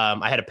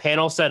 I had a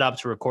panel set up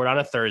to record on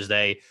a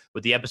Thursday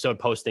with the episode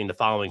posting the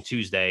following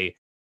Tuesday.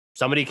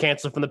 Somebody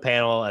canceled from the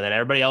panel and then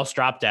everybody else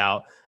dropped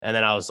out. And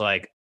then I was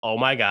like, oh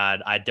my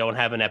God, I don't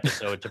have an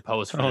episode to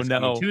post for this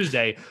coming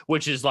Tuesday,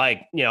 which is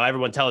like,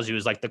 everyone tells you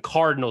is like the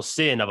cardinal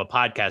sin of a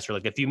podcaster.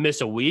 Like if you miss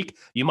a week,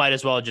 you might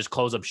as well just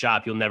close up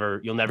shop. You're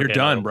get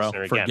done, bro.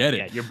 Forget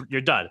it. Yeah,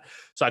 you're done.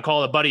 So I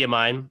called a buddy of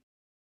mine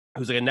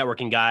who's like a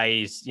networking guy.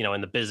 He's,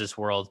 in the business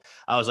world.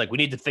 I was like, we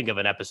need to think of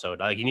an episode.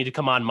 Like you need to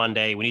come on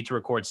Monday. We need to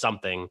record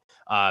something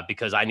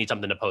because I need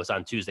something to post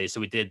on Tuesday. So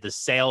we did the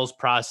sales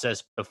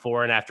process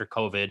before and after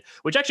COVID,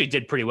 which actually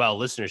did pretty well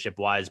listenership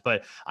wise,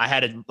 but I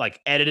had to like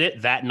edit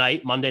it that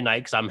night, Monday night,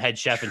 because I'm head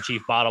chef and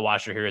chief bottle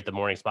washer here at the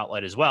Morning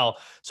Spotlight as well.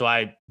 So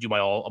I do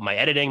my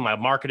editing, my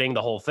marketing,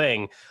 the whole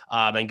thing,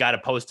 and got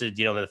it posted,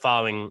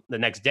 the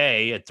next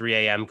day at 3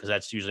 a.m. because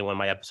that's usually when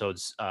my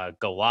episodes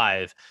go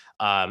live.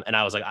 And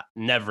I was like,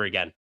 never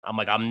again.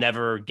 I'm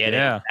never getting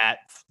that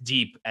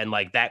deep and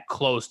like that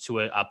close to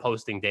a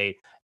posting date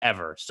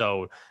ever.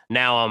 So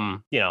now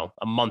I'm,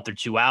 a month or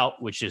two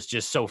out, which is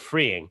just so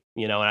freeing,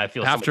 and I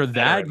feel after so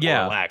that,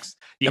 relaxed.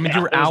 Yeah, I mean,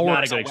 you were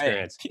hours away.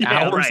 Experience.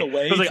 Hours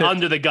away. It was like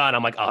under the gun.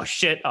 I'm like, oh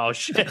shit.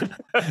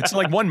 So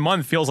like 1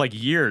 month feels like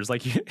years.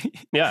 Like,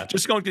 yeah,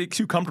 just don't get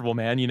too comfortable,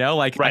 man.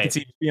 Like I could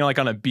see you being like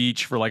on a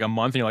beach for like a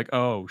month, and you're like,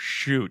 oh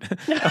shoot.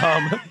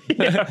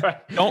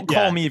 Don't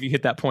call me if you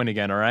hit that point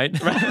again. All right.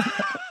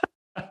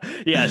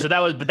 Yeah, so that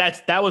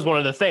was one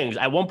of the things.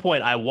 At one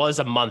point I was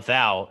a month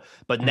out,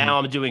 but now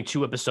I'm doing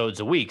 2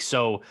 episodes a week.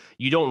 So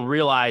you don't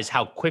realize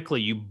how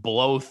quickly you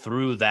blow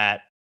through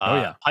that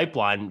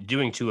pipeline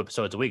doing 2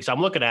 episodes a week. So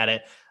I'm looking at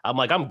it. I'm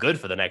like, I'm good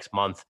for the next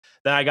month.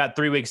 Then I got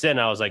 3 weeks in.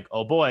 I was like,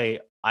 oh boy,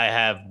 I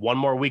have 1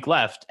 more week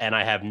left and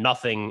I have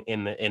nothing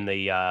in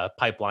the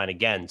pipeline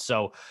again.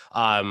 So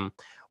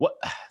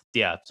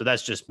so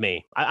that's just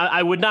me.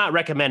 I would not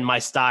recommend my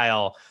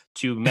style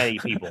to many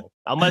people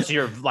unless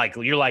you're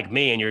like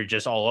me and you're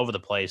just all over the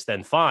place,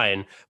 then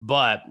fine.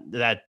 But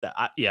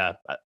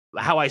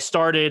how I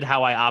started,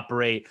 how I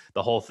operate,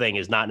 the whole thing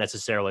is not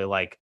necessarily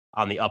like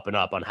on the up and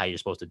up on how you're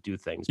supposed to do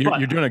things.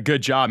 You're doing a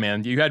good job,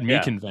 man. You had me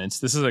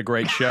convinced. This is a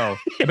great show.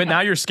 But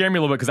now you're scaring me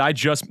a little bit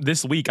because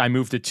this week I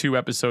moved to 2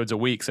 episodes a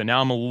week. So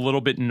now I'm a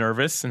little bit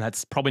nervous, and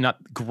that's probably not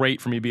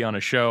great for me to be on a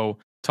show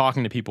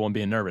talking to people and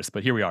being nervous.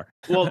 But here we are.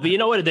 Well, but you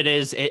know what it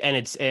is?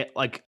 It's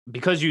like,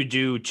 because you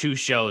do 2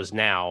 shows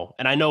now,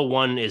 and I know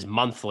one is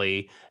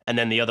monthly and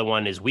then the other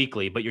one is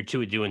weekly, but you're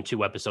doing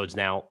 2 episodes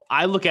now.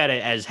 I look at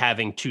it as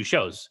having 2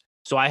 shows.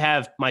 So I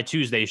have my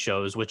Tuesday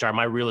shows, which are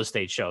my real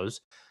estate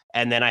shows.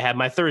 And then I have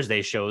my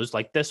Thursday shows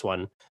like this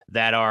one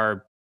that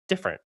are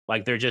different.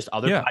 Like they're just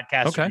other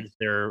podcasters. Okay.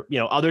 They're,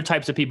 other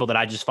types of people that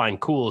I just find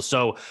cool.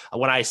 So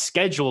when I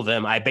schedule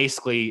them, I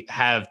basically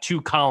have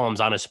 2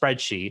 columns on a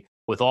spreadsheet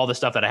with all the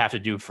stuff that I have to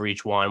do for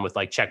each one with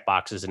like check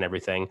boxes and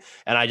everything.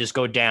 And I just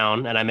go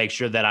down and I make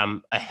sure that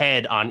I'm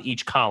ahead on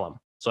each column.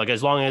 So like,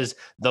 as long as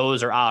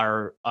those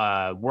are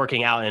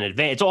working out in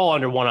advance, it's all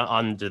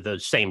under the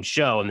same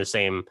show and the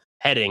same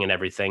heading and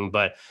everything.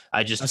 But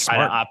I just try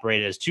to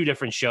operate it as 2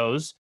 different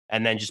shows.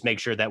 And then just make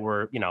sure that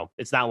we're,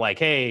 it's not like,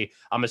 hey,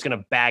 I'm just going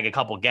to bag a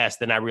couple guests.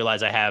 Then I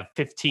realize I have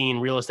 15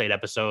 real estate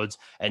episodes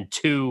and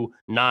 2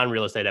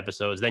 non-real estate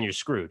episodes. Then you're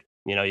screwed.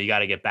 You got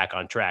to get back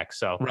on track.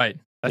 So, right.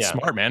 That's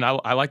smart, man.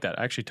 I like that.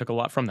 I actually took a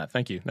lot from that.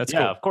 Thank you. That's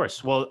cool. Yeah, of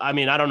course. Well, I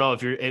mean, I don't know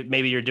if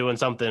maybe you're doing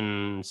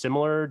something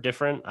similar,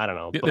 different. I don't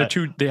know.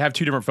 They have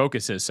 2 different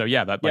focuses. So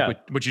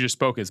what you just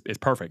spoke is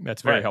perfect.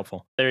 That's very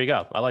helpful. There you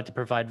go. I like to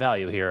provide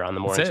value here on the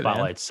Morning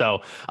Spotlight.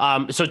 So,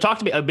 so talk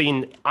to me. I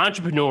mean,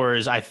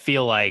 entrepreneurs, I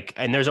feel like,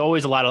 and there's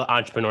always a lot of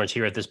entrepreneurs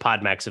here at this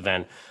PodMax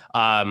event.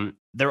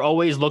 They're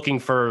always looking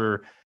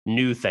for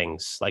new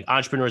things. Like,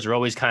 entrepreneurs are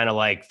always kind of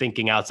like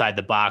thinking outside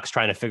the box,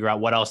 trying to figure out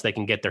what else they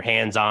can get their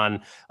hands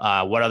on,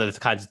 what other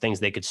kinds of things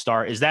they could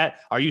start.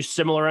 Are you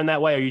similar in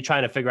that way? Are you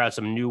trying to figure out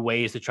some new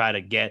ways to try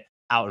to get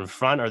out in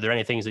front? Are there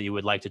any things that you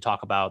would like to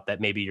talk about that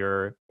maybe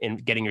you're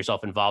getting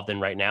yourself involved in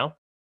right now?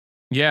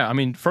 Yeah, I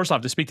mean, first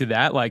off, to speak to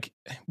that, like,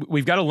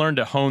 we've got to learn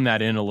to hone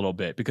that in a little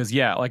bit because,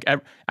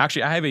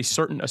 actually, I have a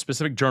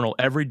specific journal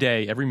every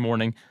day, every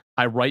morning.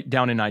 I write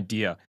down an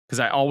idea because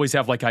I always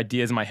have like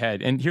ideas in my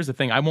head. And here's the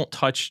thing, I won't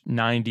touch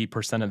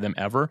 90% of them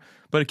ever,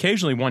 but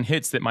occasionally one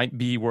hits that might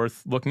be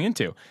worth looking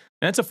into.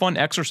 And it's a fun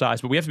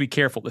exercise, but we have to be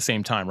careful at the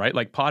same time, right?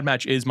 Like,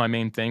 Podmatch is my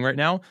main thing right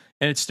now,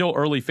 and it's still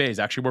early phase.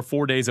 Actually, we're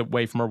 4 days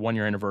away from our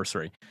 1-year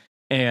anniversary.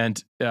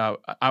 And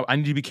I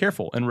need to be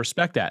careful and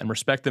respect that and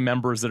respect the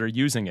members that are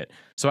using it.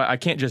 So I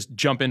can't just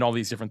jump into all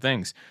these different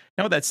things.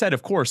 Now, with that said,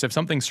 of course, if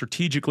something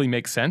strategically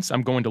makes sense,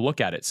 I'm going to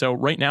look at it. So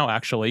right now,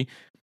 actually,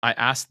 I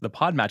asked the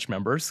Podmatch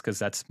members, because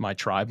that's my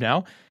tribe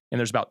now. And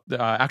there's about,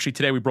 actually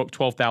today we broke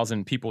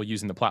 12,000 people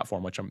using the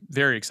platform, which I'm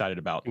very excited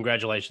about.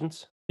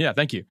 Congratulations. Yeah,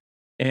 thank you.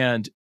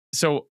 And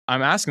so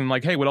I'm asking them,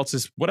 like, hey, what else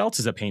is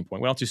a pain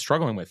point? What else are you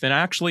struggling with? And I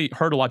actually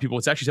heard a lot of people,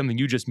 it's actually something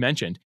you just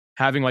mentioned,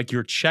 having like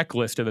your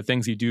checklist of the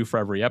things you do for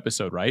every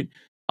episode, right?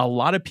 A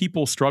lot of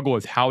people struggle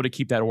with how to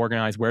keep that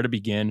organized, where to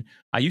begin.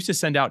 I used to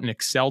send out an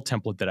Excel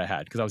template that I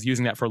had because I was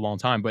using that for a long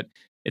time, but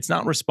it's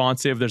not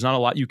responsive. There's not a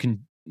lot you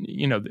can,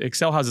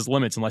 Excel has its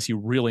limits unless you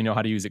really know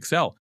how to use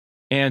Excel.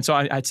 And so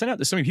I'd sent out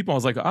to so many people. I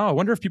was like, oh, I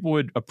wonder if people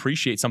would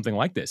appreciate something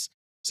like this.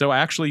 So I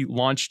actually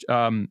launched,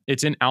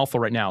 it's in alpha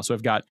right now. So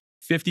I've got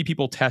 50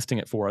 people testing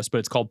it for us, but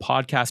it's called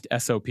Podcast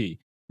SOP.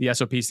 The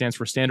SOP stands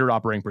for Standard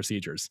Operating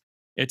Procedures.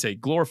 It's a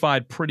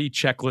glorified, pretty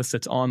checklist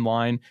that's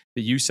online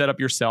that you set up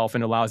yourself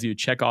and allows you to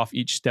check off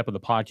each step of the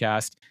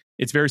podcast.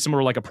 It's very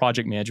similar to like a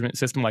project management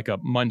system, like a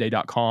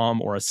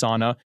Monday.com or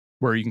Asana,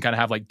 where you can kind of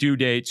have like due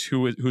dates,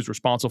 who's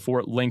responsible for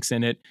it, links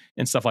in it,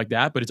 and stuff like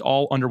that. But it's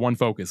all under one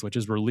focus, which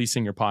is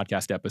releasing your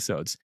podcast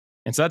episodes.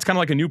 And so that's kind of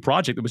like a new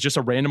project. It was just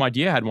a random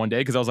idea I had one day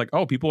because I was like,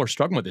 oh, people are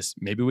struggling with this.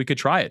 Maybe we could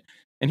try it.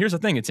 And here's the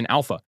thing, it's an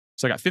alpha.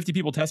 So I got 50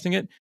 people testing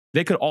it.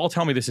 They could all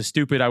tell me this is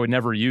stupid. I would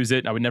never use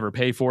it. I would never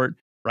pay for it.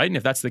 Right. And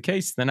if that's the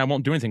case, then I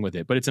won't do anything with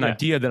it. But it's an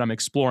idea that I'm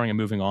exploring and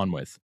moving on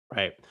with.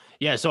 Right.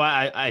 Yeah. So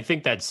I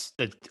think I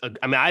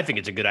think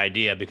it's a good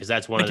idea because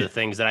that's one of the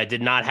things that I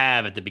did not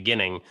have at the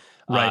beginning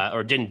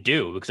or didn't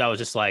do because I was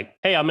just like,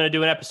 hey, I'm going to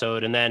do an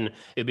episode. And then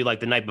it'd be like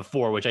the night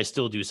before, which I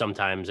still do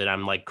sometimes. And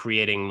I'm like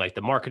creating like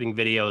the marketing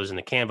videos and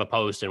the Canva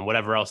post and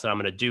whatever else that I'm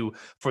going to do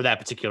for that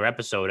particular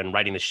episode and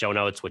writing the show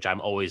notes, which I'm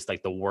always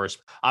like the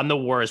worst. I'm the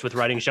worst with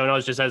writing show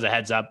notes, just as a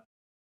heads up.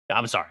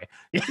 I'm sorry.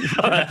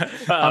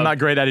 I'm not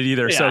great at it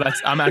either. Yeah. So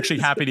I'm actually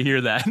happy to hear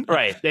that.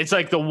 Right. It's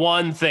like the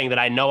one thing that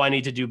I know I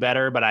need to do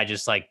better, but I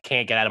just like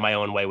can't get out of my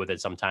own way with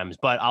it sometimes,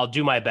 but I'll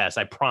do my best.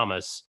 I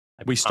promise.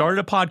 We started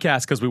a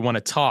podcast because we want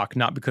to talk,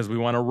 not because we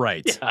want to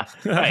write. Yeah,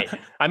 right.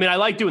 I mean, I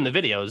like doing the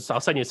videos.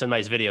 I'll send you some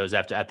nice videos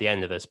at the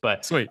end of this,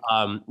 but sweet.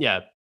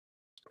 Yeah.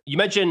 You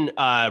mentioned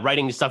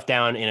writing stuff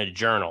down in a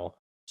journal.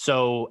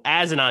 So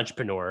as an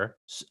entrepreneur,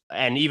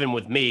 and even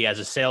with me as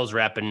a sales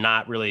rep and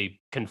not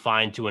really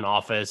confined to an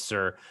office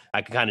or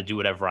I can kind of do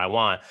whatever I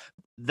want,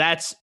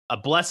 that's a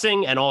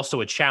blessing and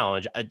also a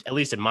challenge, at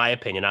least in my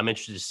opinion. I'm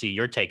interested to see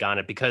your take on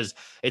it because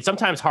it's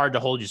sometimes hard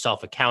to hold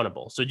yourself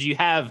accountable. So do you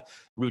have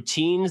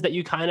routines that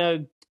you kind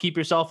of keep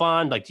yourself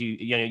on? Like,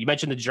 you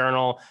mentioned the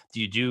journal.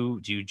 Do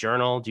you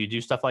journal? Do you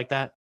do stuff like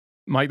that?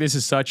 Mike, this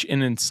is such an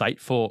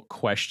insightful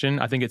question.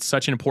 I think it's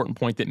such an important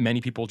point that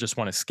many people just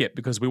want to skip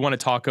because we want to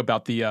talk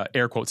about the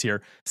air quotes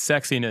here,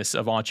 sexiness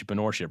of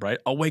entrepreneurship, right?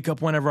 I'll wake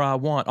up whenever I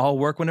want. I'll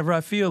work whenever I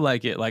feel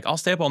like it. Like I'll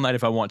stay up all night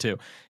if I want to.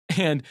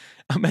 And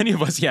many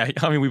of us,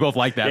 we both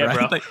like that, right?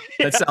 Bro. Like,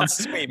 that sounds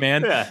sweet,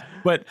 man. Yeah.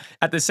 But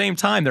at the same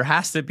time, there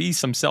has to be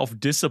some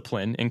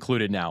self-discipline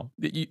included now.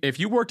 If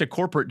you worked a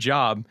corporate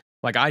job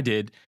like I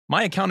did,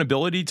 my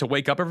accountability to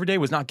wake up every day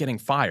was not getting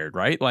fired,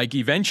 right? Like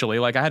eventually,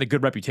 like I had a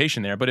good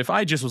reputation there. But if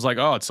I just was like,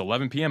 oh, it's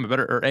 11 p.m.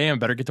 or a.m.,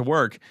 better get to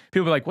work,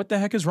 people would be like, what the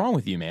heck is wrong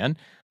with you, man?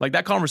 Like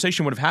that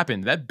conversation would have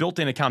happened. That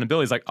built-in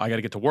accountability is like, I got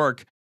to get to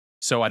work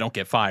so I don't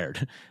get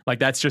fired. Like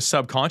that's just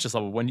subconscious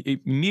level.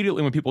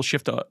 Immediately when people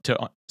shift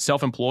to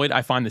self-employed,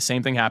 I find the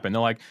same thing happen.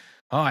 They're like,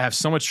 oh, I have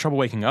so much trouble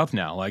waking up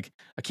now. Like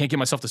I can't get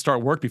myself to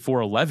start work before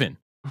 11.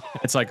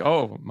 It's like,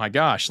 oh my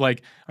gosh,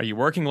 like, are you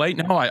working late?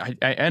 No, I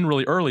end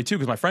really early too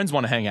because my friends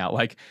want to hang out.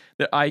 Like,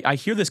 I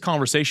hear this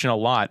conversation a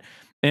lot,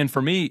 and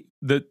for me,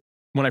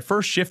 when I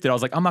first shifted, I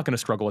was like, I'm not going to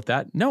struggle with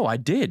that. No, I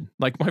did.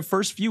 Like my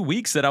first few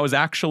weeks that I was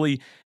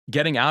actually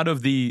getting out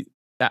of the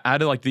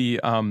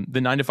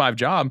 9-to-5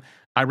 job,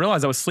 I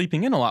realized I was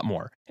sleeping in a lot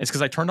more. It's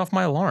because I turned off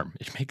my alarm.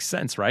 It makes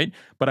sense, right?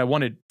 But I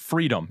wanted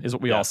freedom, is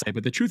what we all say.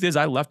 But the truth is,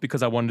 I left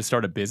because I wanted to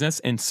start a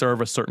business and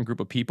serve a certain group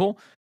of people.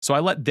 So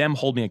I let them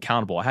hold me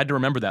accountable. I had to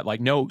remember that,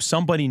 like, no,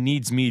 somebody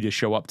needs me to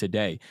show up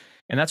today.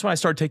 And that's when I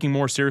started taking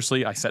more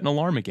seriously. I set an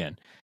alarm again.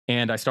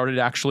 And I started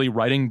actually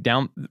writing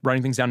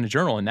things down in a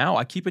journal. And now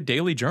I keep a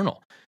daily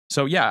journal.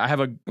 So yeah, I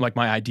have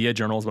my idea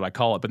journal is what I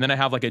call it. But then I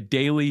have like a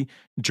daily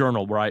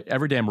journal where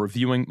every day I'm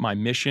reviewing my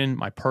mission,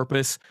 my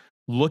purpose,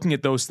 looking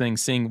at those things,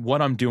 seeing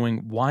what I'm doing,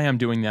 why I'm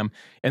doing them,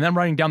 and then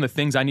writing down the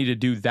things I need to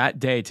do that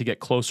day to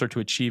get closer to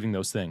achieving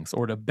those things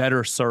or to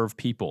better serve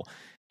people.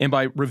 And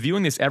by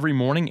reviewing this every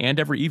morning and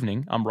every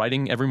evening, I'm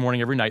writing every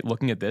morning, every night,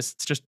 looking at this.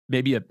 It's just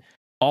maybe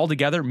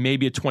altogether,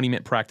 maybe a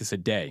 20-minute practice a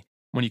day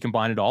when you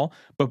combine it all.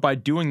 But by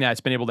doing that,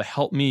 it's been able to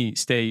help me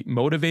stay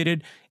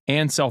motivated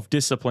and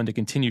self-disciplined to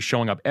continue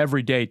showing up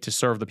every day to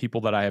serve the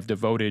people that I have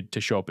devoted to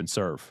show up and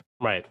serve.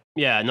 Right.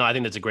 Yeah, no, I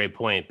think that's a great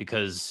point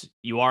because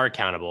you are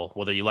accountable,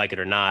 whether you like it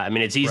or not. I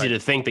mean, it's easy to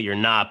think that you're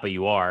not, but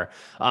you are.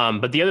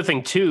 But the other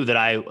thing too that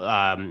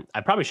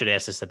I probably should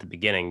ask this at the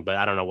beginning, but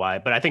I don't know why.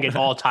 But I think it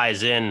all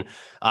ties in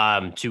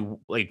to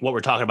like what we're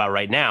talking about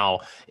right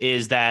now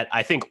is that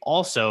I think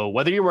also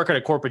whether you're working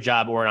a corporate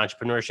job or an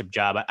entrepreneurship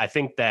job, I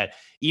think that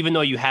even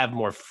though you have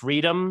more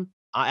freedom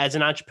as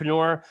an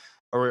entrepreneur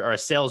or a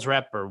sales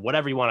rep or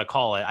whatever you want to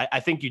call it, I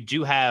think you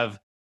do have.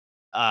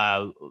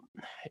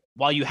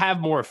 While you have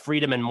more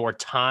freedom and more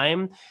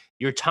time,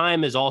 your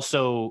time is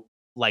also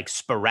like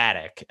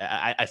sporadic.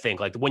 I think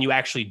like when you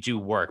actually do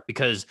work,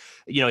 because,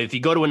 if you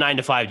go to a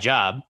 9-to-5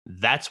 job,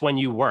 that's when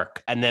you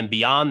work. And then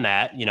beyond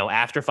that,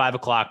 after 5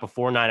 o'clock,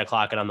 before 9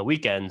 o'clock and on the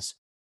weekends,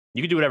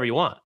 you can do whatever you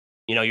want.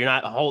 You're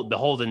not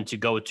beholden to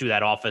go to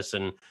that office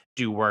and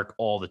do work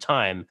all the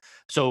time.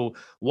 So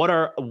what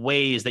are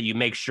ways that you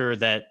make sure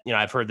that,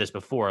 I've heard this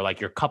before,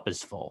 like your cup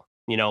is full?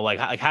 Like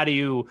how do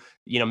you,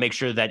 make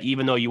sure that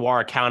even though you are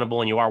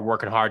accountable and you are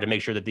working hard to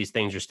make sure that these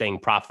things are staying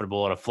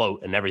profitable and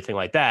afloat and everything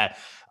like that.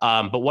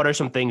 But what are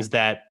some things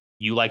that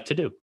you like to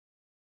do?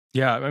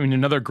 Yeah, I mean,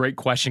 another great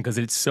question because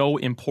it's so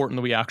important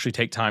that we actually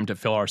take time to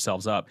fill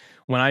ourselves up.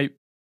 When I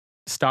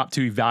stopped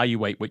to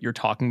evaluate what you're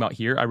talking about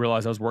here, I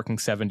realized I was working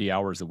 70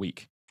 hours a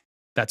week.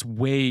 That's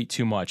way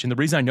too much. And the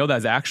reason I know that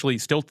is actually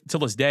still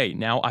till this day,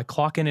 now I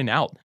clock in and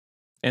out.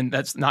 And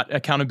that's not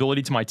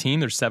accountability to my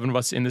team. There's 7 of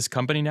us in this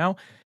company now.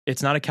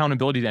 It's not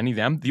accountability to any of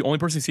them. The only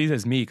person who sees it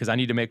is me because I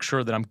need to make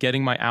sure that I'm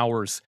getting my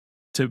hours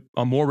to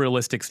a more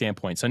realistic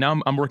standpoint. So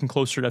now I'm working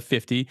closer to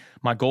 50.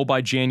 My goal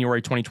by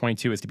January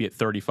 2022 is to be at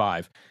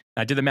 35.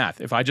 I did the math.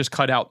 If I just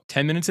cut out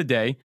 10 minutes a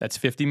day, that's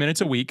 50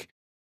 minutes a week,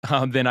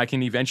 then I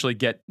can eventually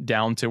get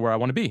down to where I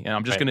want to be. And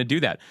I'm just going to do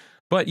that.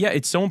 But yeah,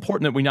 it's so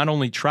important that we not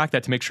only track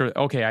that to make sure,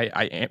 okay,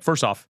 I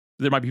first off,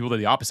 there might be people that are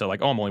the opposite,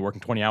 like, oh, I'm only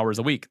working 20 hours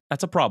a week.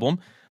 That's a problem.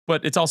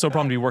 But it's also a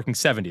problem to be working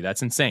 70.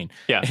 That's insane.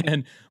 Yeah.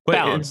 But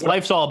balance.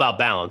 Life's all about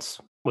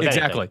balance.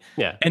 Exactly. Anything.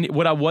 Yeah. And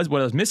what I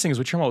was missing is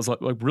what you're talking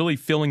about was like really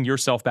filling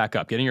yourself back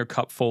up, getting your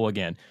cup full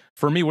again.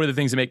 For me, what are the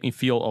things that make me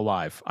feel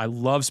alive? I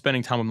love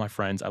spending time with my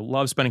friends. I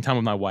love spending time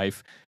with my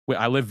wife.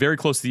 I live very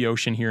close to the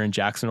ocean here in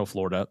Jacksonville,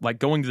 Florida. Like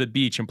going to the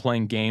beach and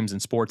playing games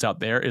and sports out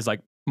there is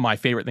like my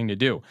favorite thing to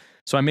do.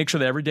 So I make sure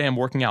that every day I'm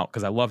working out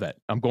because I love it.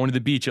 I'm going to the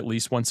beach at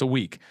least once a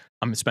week.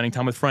 I'm spending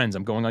time with friends.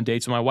 I'm going on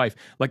dates with my wife.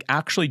 Like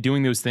actually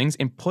doing those things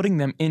and putting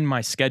them in my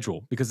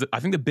schedule, because I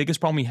think the biggest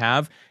problem we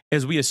have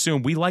is we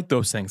assume we like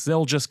those things.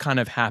 They'll just kind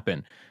of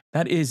happen.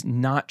 That is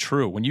not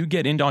true. When you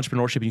get into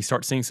entrepreneurship and you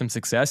start seeing some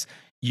success,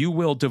 you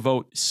will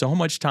devote so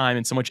much time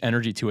and so much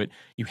energy to it.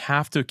 You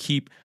have to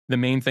keep the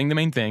main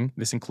thing,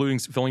 this including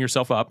filling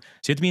yourself up.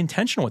 So you have to be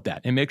intentional with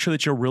that and make sure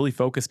that you're really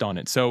focused on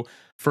it. So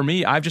for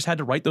me, I've just had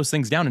to write those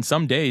things down. And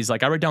some days,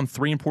 like I write down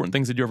 3 important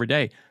things to do every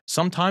day.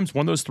 Sometimes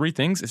one of those 3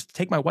 things is to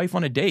take my wife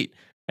on a date.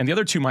 And the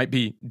other two might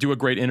be do a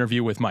great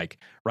interview with Mike,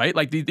 right?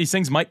 Like these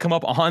things might come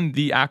up on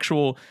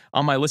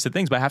my list of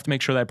things, but I have to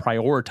make sure that I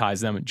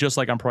prioritize them. Just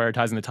like I'm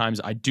prioritizing the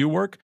times I do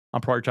work, I'm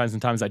prioritizing the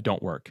times I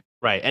don't work.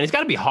 Right. And it's got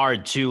to be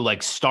hard too,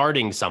 like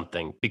starting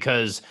something,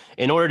 because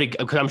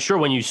because I'm sure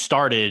when you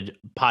started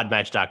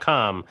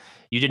podmatch.com,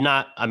 you did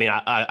not, I mean,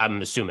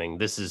 I'm assuming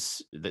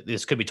this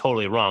could be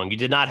totally wrong. You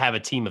did not have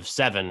a team of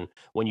 7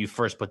 when you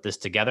first put this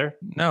together.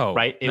 No.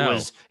 Right.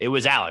 It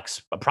was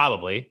Alex,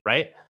 probably,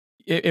 right?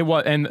 It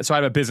was, and so I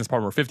have a business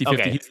partner, 50-50.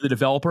 Okay. He's the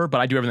developer, but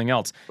I do everything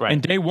else. Right.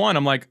 And day one,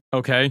 I'm like,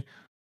 okay,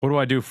 what do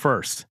I do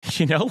first?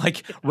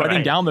 Like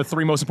writing down the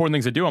 3 most important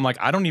things to do. I'm like,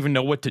 I don't even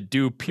know what to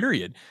do,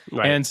 period.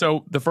 Right. And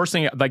so the first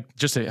thing, like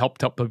just to help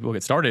people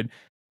get started,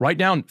 write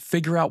down,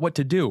 figure out what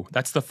to do.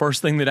 That's the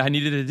first thing that I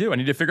needed to do. I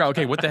need to figure out,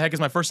 okay, what the heck is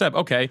my first step?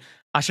 Okay,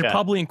 I should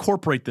probably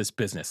incorporate this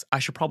business. I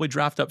should probably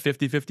draft up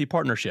 50-50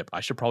 partnership.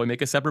 I should probably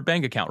make a separate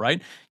bank account,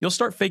 right? You'll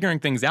start figuring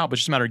things out, but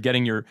it's just a matter of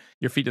getting your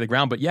feet to the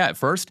ground. But yeah, at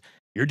first,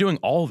 you're doing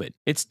all of it.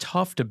 It's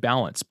tough to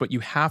balance, but you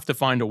have to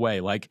find a way.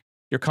 Like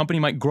your company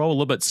might grow a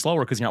little bit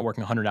slower because you're not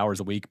working 100 hours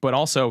a week, but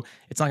also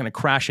it's not going to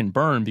crash and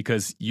burn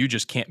because you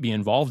just can't be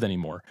involved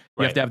anymore.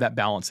 You have to have that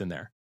balance in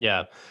there.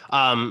 Yeah.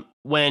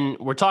 When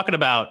we're talking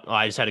about,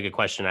 I just had a good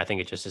question. I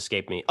think it just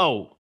escaped me.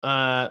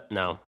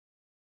 No,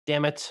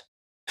 damn it.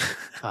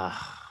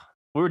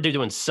 We were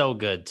doing so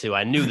good too.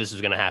 I knew this was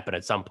going to happen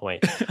at some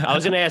point. I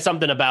was going to ask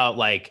something about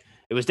like,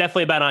 it was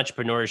definitely about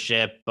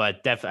entrepreneurship,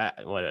 but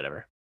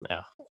whatever.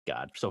 Oh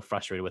God, I'm so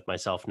frustrated with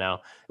myself now.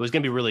 It was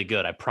going to be really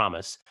good. I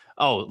promise.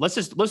 Oh,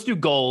 let's do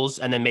goals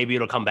and then maybe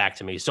it'll come back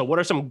to me. So what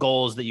are some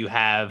goals that you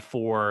have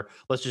for,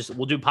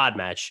 we'll do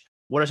Podmatch.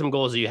 What are some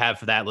goals that you have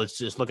for that? Let's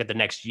just look at the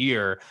next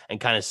year and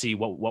kind of see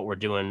what we're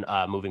doing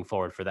moving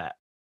forward for that.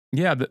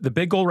 Yeah, the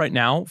big goal right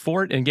now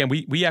for it, and again,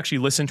 we actually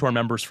listen to our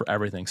members for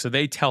everything. So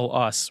they tell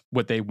us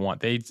what they want.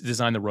 They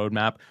design the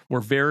roadmap.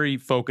 We're very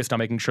focused on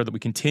making sure that we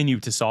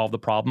continue to solve the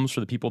problems for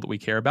the people that we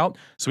care about.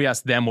 So we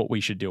ask them what we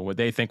should do, what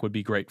they think would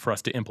be great for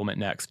us to implement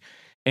next.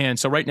 And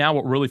so right now,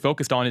 what we're really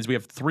focused on is we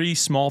have 3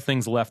 small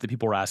things left that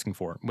people are asking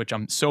for, which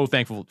I'm so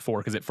thankful for,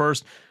 because at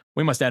first,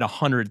 we must add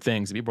 100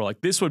 things. And people are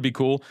like, this would be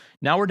cool.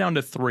 Now we're down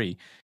to 3.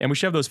 And we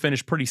should have those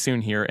finished pretty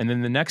soon here. And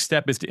then the next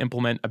step is to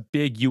implement a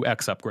big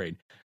UX upgrade.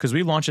 Because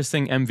we launched this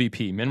thing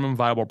MVP, minimum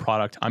viable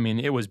product. I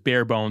mean, it was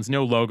bare bones,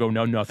 no logo,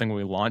 no nothing when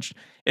we launched.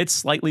 It's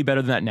slightly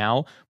better than that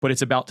now, but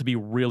it's about to be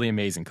really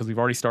amazing because we've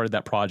already started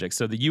that project.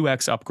 So the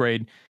UX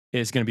upgrade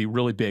is going to be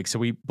really big. So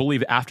we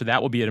believe after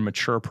that we'll be at a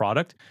mature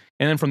product.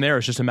 And then from there,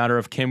 it's just a matter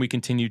of can we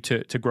continue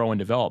to grow and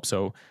develop.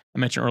 So I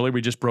mentioned earlier,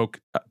 we just broke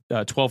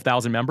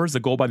 12,000 members.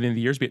 The goal by the end of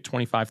the year is to be at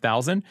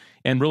 25,000.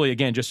 And really,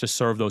 again, just to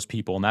serve those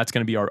people. And that's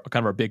going to be our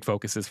kind of our big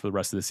focuses for the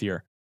rest of this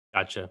year.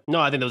 Gotcha. No,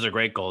 I think those are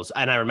great goals.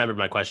 And I remembered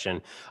my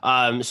question.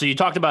 So you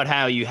talked about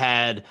how you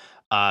had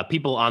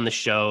people on the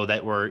show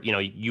that were,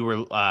 you were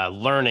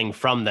learning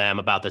from them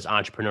about this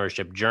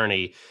entrepreneurship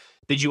journey.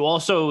 Did you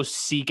also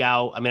seek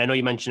out, I mean, I know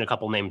you mentioned a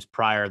couple names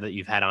prior that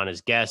you've had on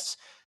as guests,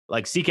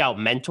 like seek out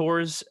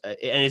mentors.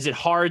 And is it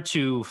hard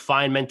to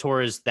find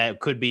mentors that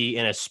could be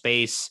in a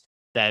space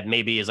that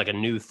maybe is like a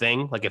new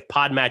thing? Like if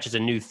Podmatch is a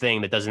new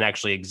thing that doesn't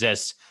actually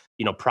exist,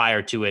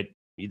 prior to it,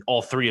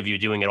 all 3 of you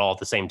doing it all at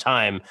the same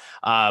time.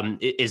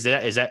 Is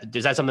that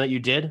something that you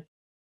did?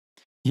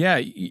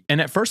 Yeah.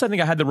 And at first I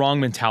think I had the wrong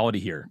mentality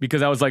here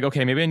because I was like,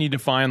 okay, maybe I need to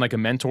find like a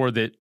mentor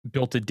that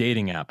built a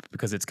dating app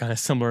because it's kind of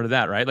similar to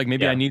that, right? Like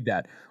maybe I need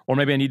that. Or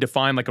maybe I need to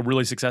find like a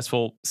really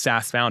successful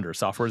SaaS founder,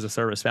 software as a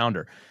service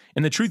founder.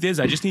 And the truth is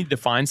I just needed to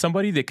find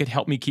somebody that could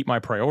help me keep my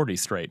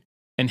priorities straight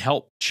and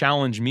help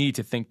challenge me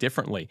to think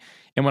differently.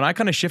 And when I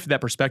kind of shifted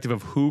that perspective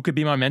of who could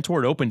be my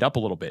mentor, it opened up a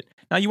little bit.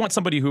 Now you want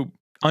somebody who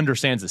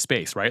understands the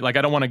space, right? Like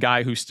I don't want a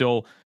guy who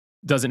still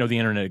doesn't know the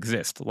internet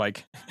exists.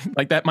 Like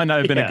that might not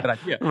have been a good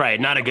idea. Right.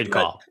 Not a good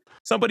call.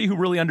 Somebody who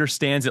really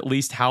understands at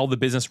least how the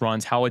business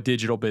runs, how a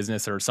digital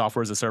business or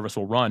software as a service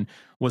will run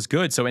was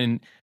good. So, and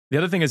the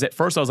other thing is at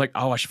first I was like,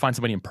 oh, I should find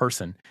somebody in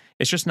person.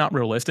 It's just not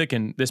realistic.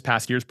 And this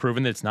past year's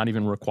proven that it's not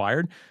even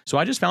required. So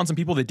I just found some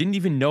people that didn't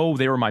even know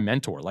they were my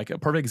mentor. Like a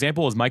perfect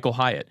example is Michael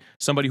Hyatt,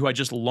 somebody who I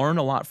just learned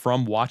a lot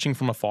from watching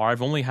from afar.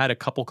 I've only had a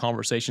couple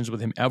conversations with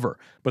him ever,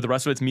 but the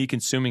rest of it's me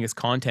consuming his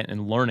content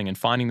and learning and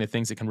finding the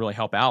things that can really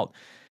help out.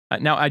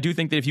 Now, I do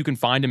think that if you can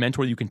find a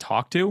mentor you can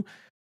talk to,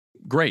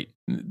 great.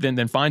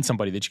 Then find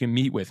somebody that you can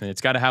meet with. And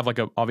it's got to have like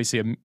obviously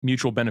a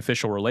mutual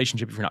beneficial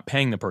relationship if you're not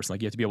paying the person.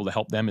 Like you have to be able to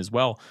help them as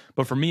well.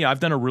 But for me,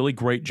 I've done a really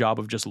great job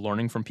of just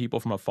learning from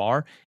people from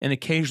afar and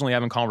occasionally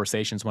having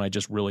conversations when I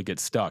just really get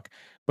stuck.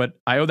 But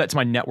I owe that to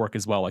my network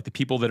as well. Like the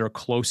people that are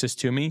closest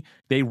to me,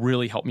 they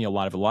really help me a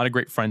lot. I have a lot of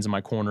great friends in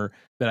my corner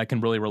that I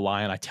can really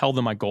rely on. I tell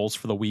them my goals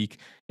for the week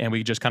and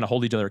we just kind of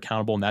hold each other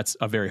accountable. And that's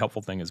a very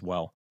helpful thing as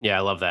well. Yeah,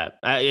 I love that.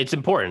 It's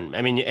important.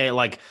 I mean,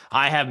 like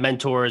I have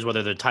mentors,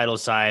 whether they're title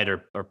side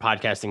or podcast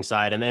podcasting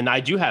side. And then I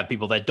do have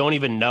people that don't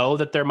even know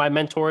that they're my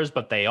mentors,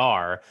 but they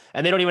are.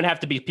 And they don't even have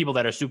to be people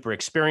that are super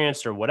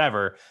experienced or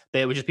whatever.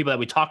 They were just people that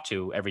we talk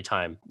to every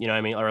time, you know what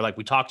I mean? Or like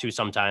we talk to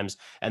sometimes,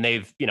 and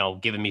they've,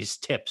 given me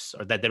tips,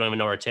 or that they don't even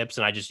know our tips.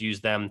 And I just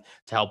use them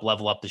to help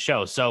level up the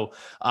show. So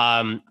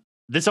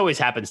this always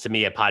happens to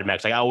me at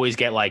Podmax. Like I always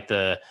get like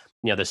the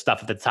stuff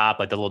at the top,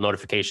 like the little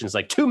notifications,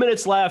 like 2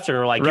 minutes left,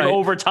 or like you're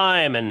over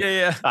time. And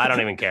I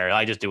don't even care.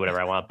 I just do whatever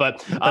I want.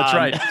 But that's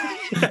right.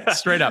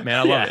 Straight up, man.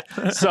 I love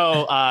it.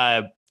 So,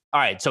 all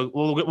right. So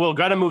we're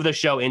going to move the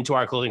show into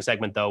our closing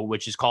segment, though,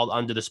 which is called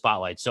Under the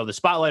Spotlight. So the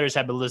Spotlighters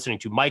have been listening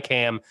to Mike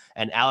Hamm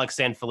and Alex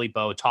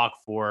Sanfilippo talk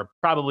for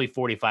probably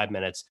 45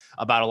 minutes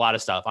about a lot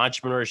of stuff: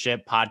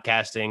 entrepreneurship,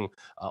 podcasting,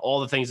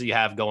 all the things that you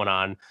have going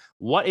on.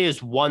 What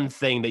is one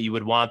thing that you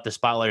would want the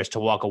Spotlighters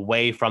to walk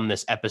away from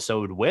this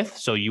episode with,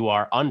 so you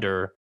are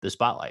under the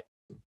spotlight?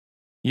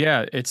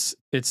 Yeah, it's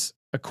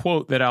a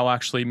quote that I'll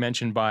actually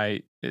mention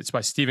by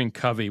Stephen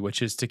Covey,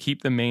 which is to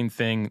keep the main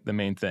thing,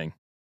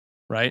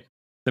 right?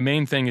 The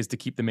main thing is to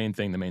keep the main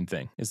thing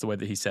is the way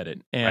that he said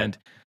it. And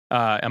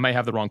I might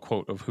have the wrong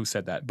quote of who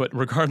said that, but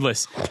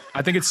regardless,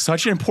 I think it's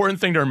such an important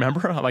thing to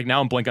remember. Like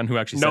now I'm blank on who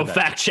actually said that. No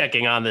fact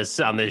checking on this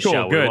cool,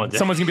 show. Good.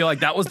 Someone's gonna be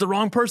like, that was the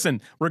wrong person.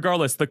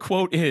 Regardless, the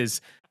quote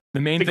is the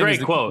main thing.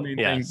 Great quote.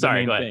 Yeah.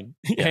 Sorry. Go ahead.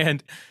 Yeah.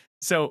 And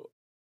so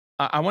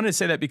I wanted to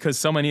say that because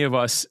so many of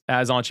us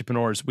as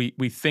entrepreneurs,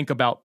 we think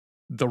about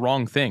the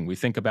wrong thing. We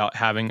think about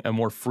having a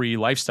more free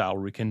lifestyle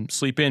where we can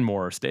sleep in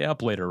more, stay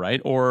up later, right?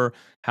 Or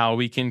how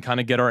we can kind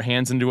of get our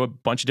hands into a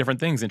bunch of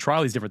different things and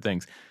try these different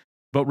things.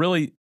 But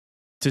really,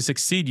 to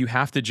succeed, you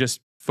have to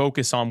just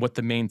focus on what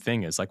the main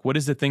thing is. Like, what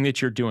is the thing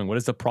that you're doing? What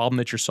is the problem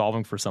that you're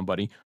solving for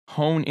somebody?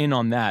 Hone in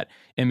on that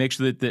and make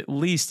sure that at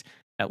least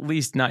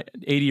not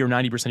 80 or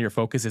 90% of your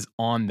focus is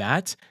on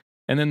that.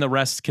 And then the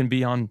rest can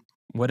be on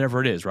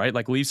whatever it is, right?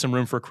 Like leave some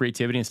room for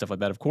creativity and stuff like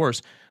that, of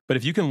course. But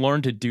if you can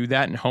learn to do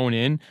that and hone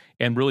in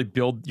and really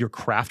build your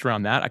craft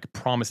around that, I can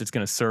promise it's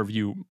going to serve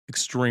you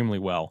extremely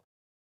well.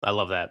 I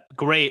love that.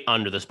 Great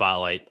under the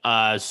spotlight.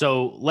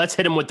 So let's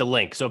hit him with the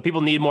link. So if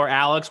people need more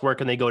Alex, where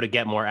can they go to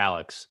get more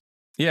Alex?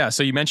 Yeah.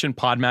 So you mentioned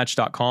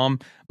podmatch.com.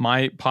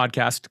 My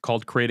podcast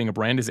called Creating a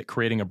Brand is at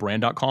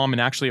creatingabrand.com.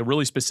 And actually a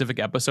really specific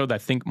episode that I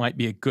think might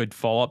be a good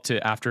follow-up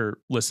to after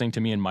listening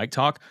to me and Mike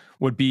talk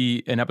would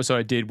be an episode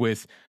I did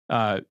with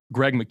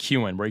Greg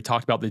McEwen, where he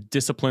talked about the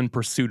disciplined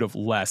pursuit of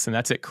less. And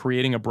that's at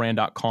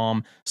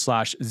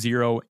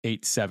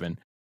creatingabrand.com/087.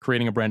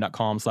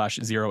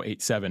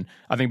 creatingabrand.com/087.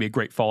 I think it'd be a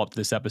great follow-up to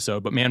this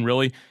episode. But man,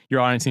 really,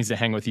 your audience needs to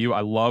hang with you. I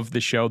love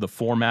the show, the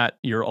format.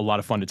 You're a lot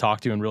of fun to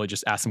talk to and really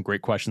just ask some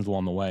great questions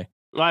along the way.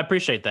 Well, I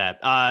appreciate that.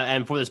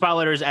 And for the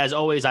Spotlighters, as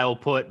always, I will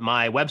put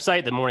my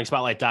website,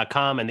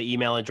 themorningspotlight.com, and the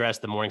email address,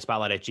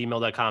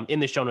 themorningspotlight@gmail.com, in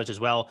the show notes as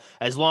well,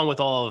 as well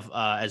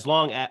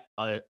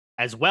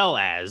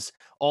as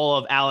all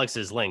of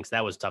Alex's links.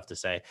 That was tough to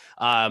say.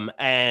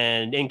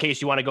 And in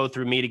case you want to go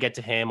through me to get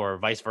to him or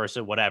vice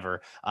versa,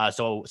 whatever.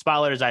 So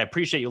Spotlighters, I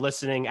appreciate you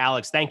listening.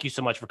 Alex, thank you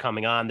so much for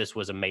coming on. This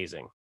was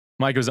amazing.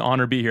 Mike, it was an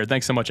honor to be here.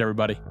 Thanks so much,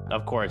 everybody.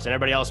 Of course. And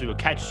everybody else, we will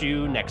catch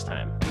you next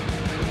time.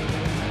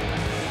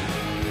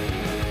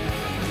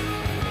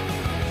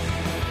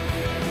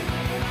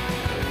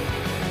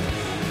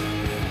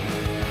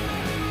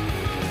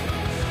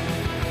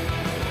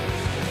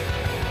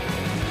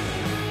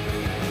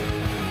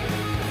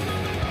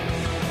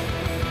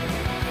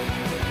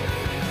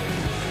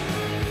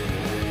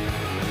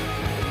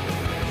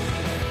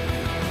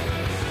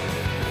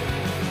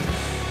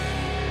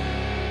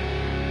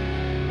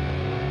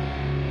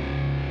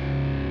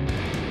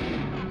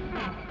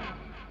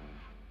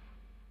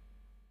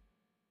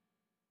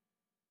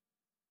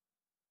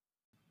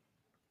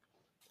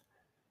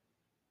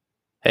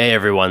 Hey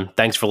everyone,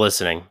 thanks for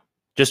listening.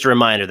 Just a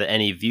reminder that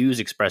any views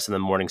expressed in the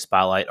Morning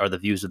Spotlight are the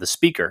views of the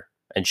speaker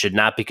and should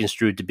not be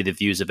construed to be the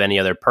views of any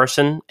other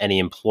person, any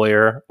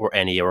employer, or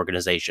any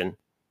organization.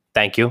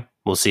 Thank you.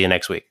 We'll see you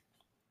next week.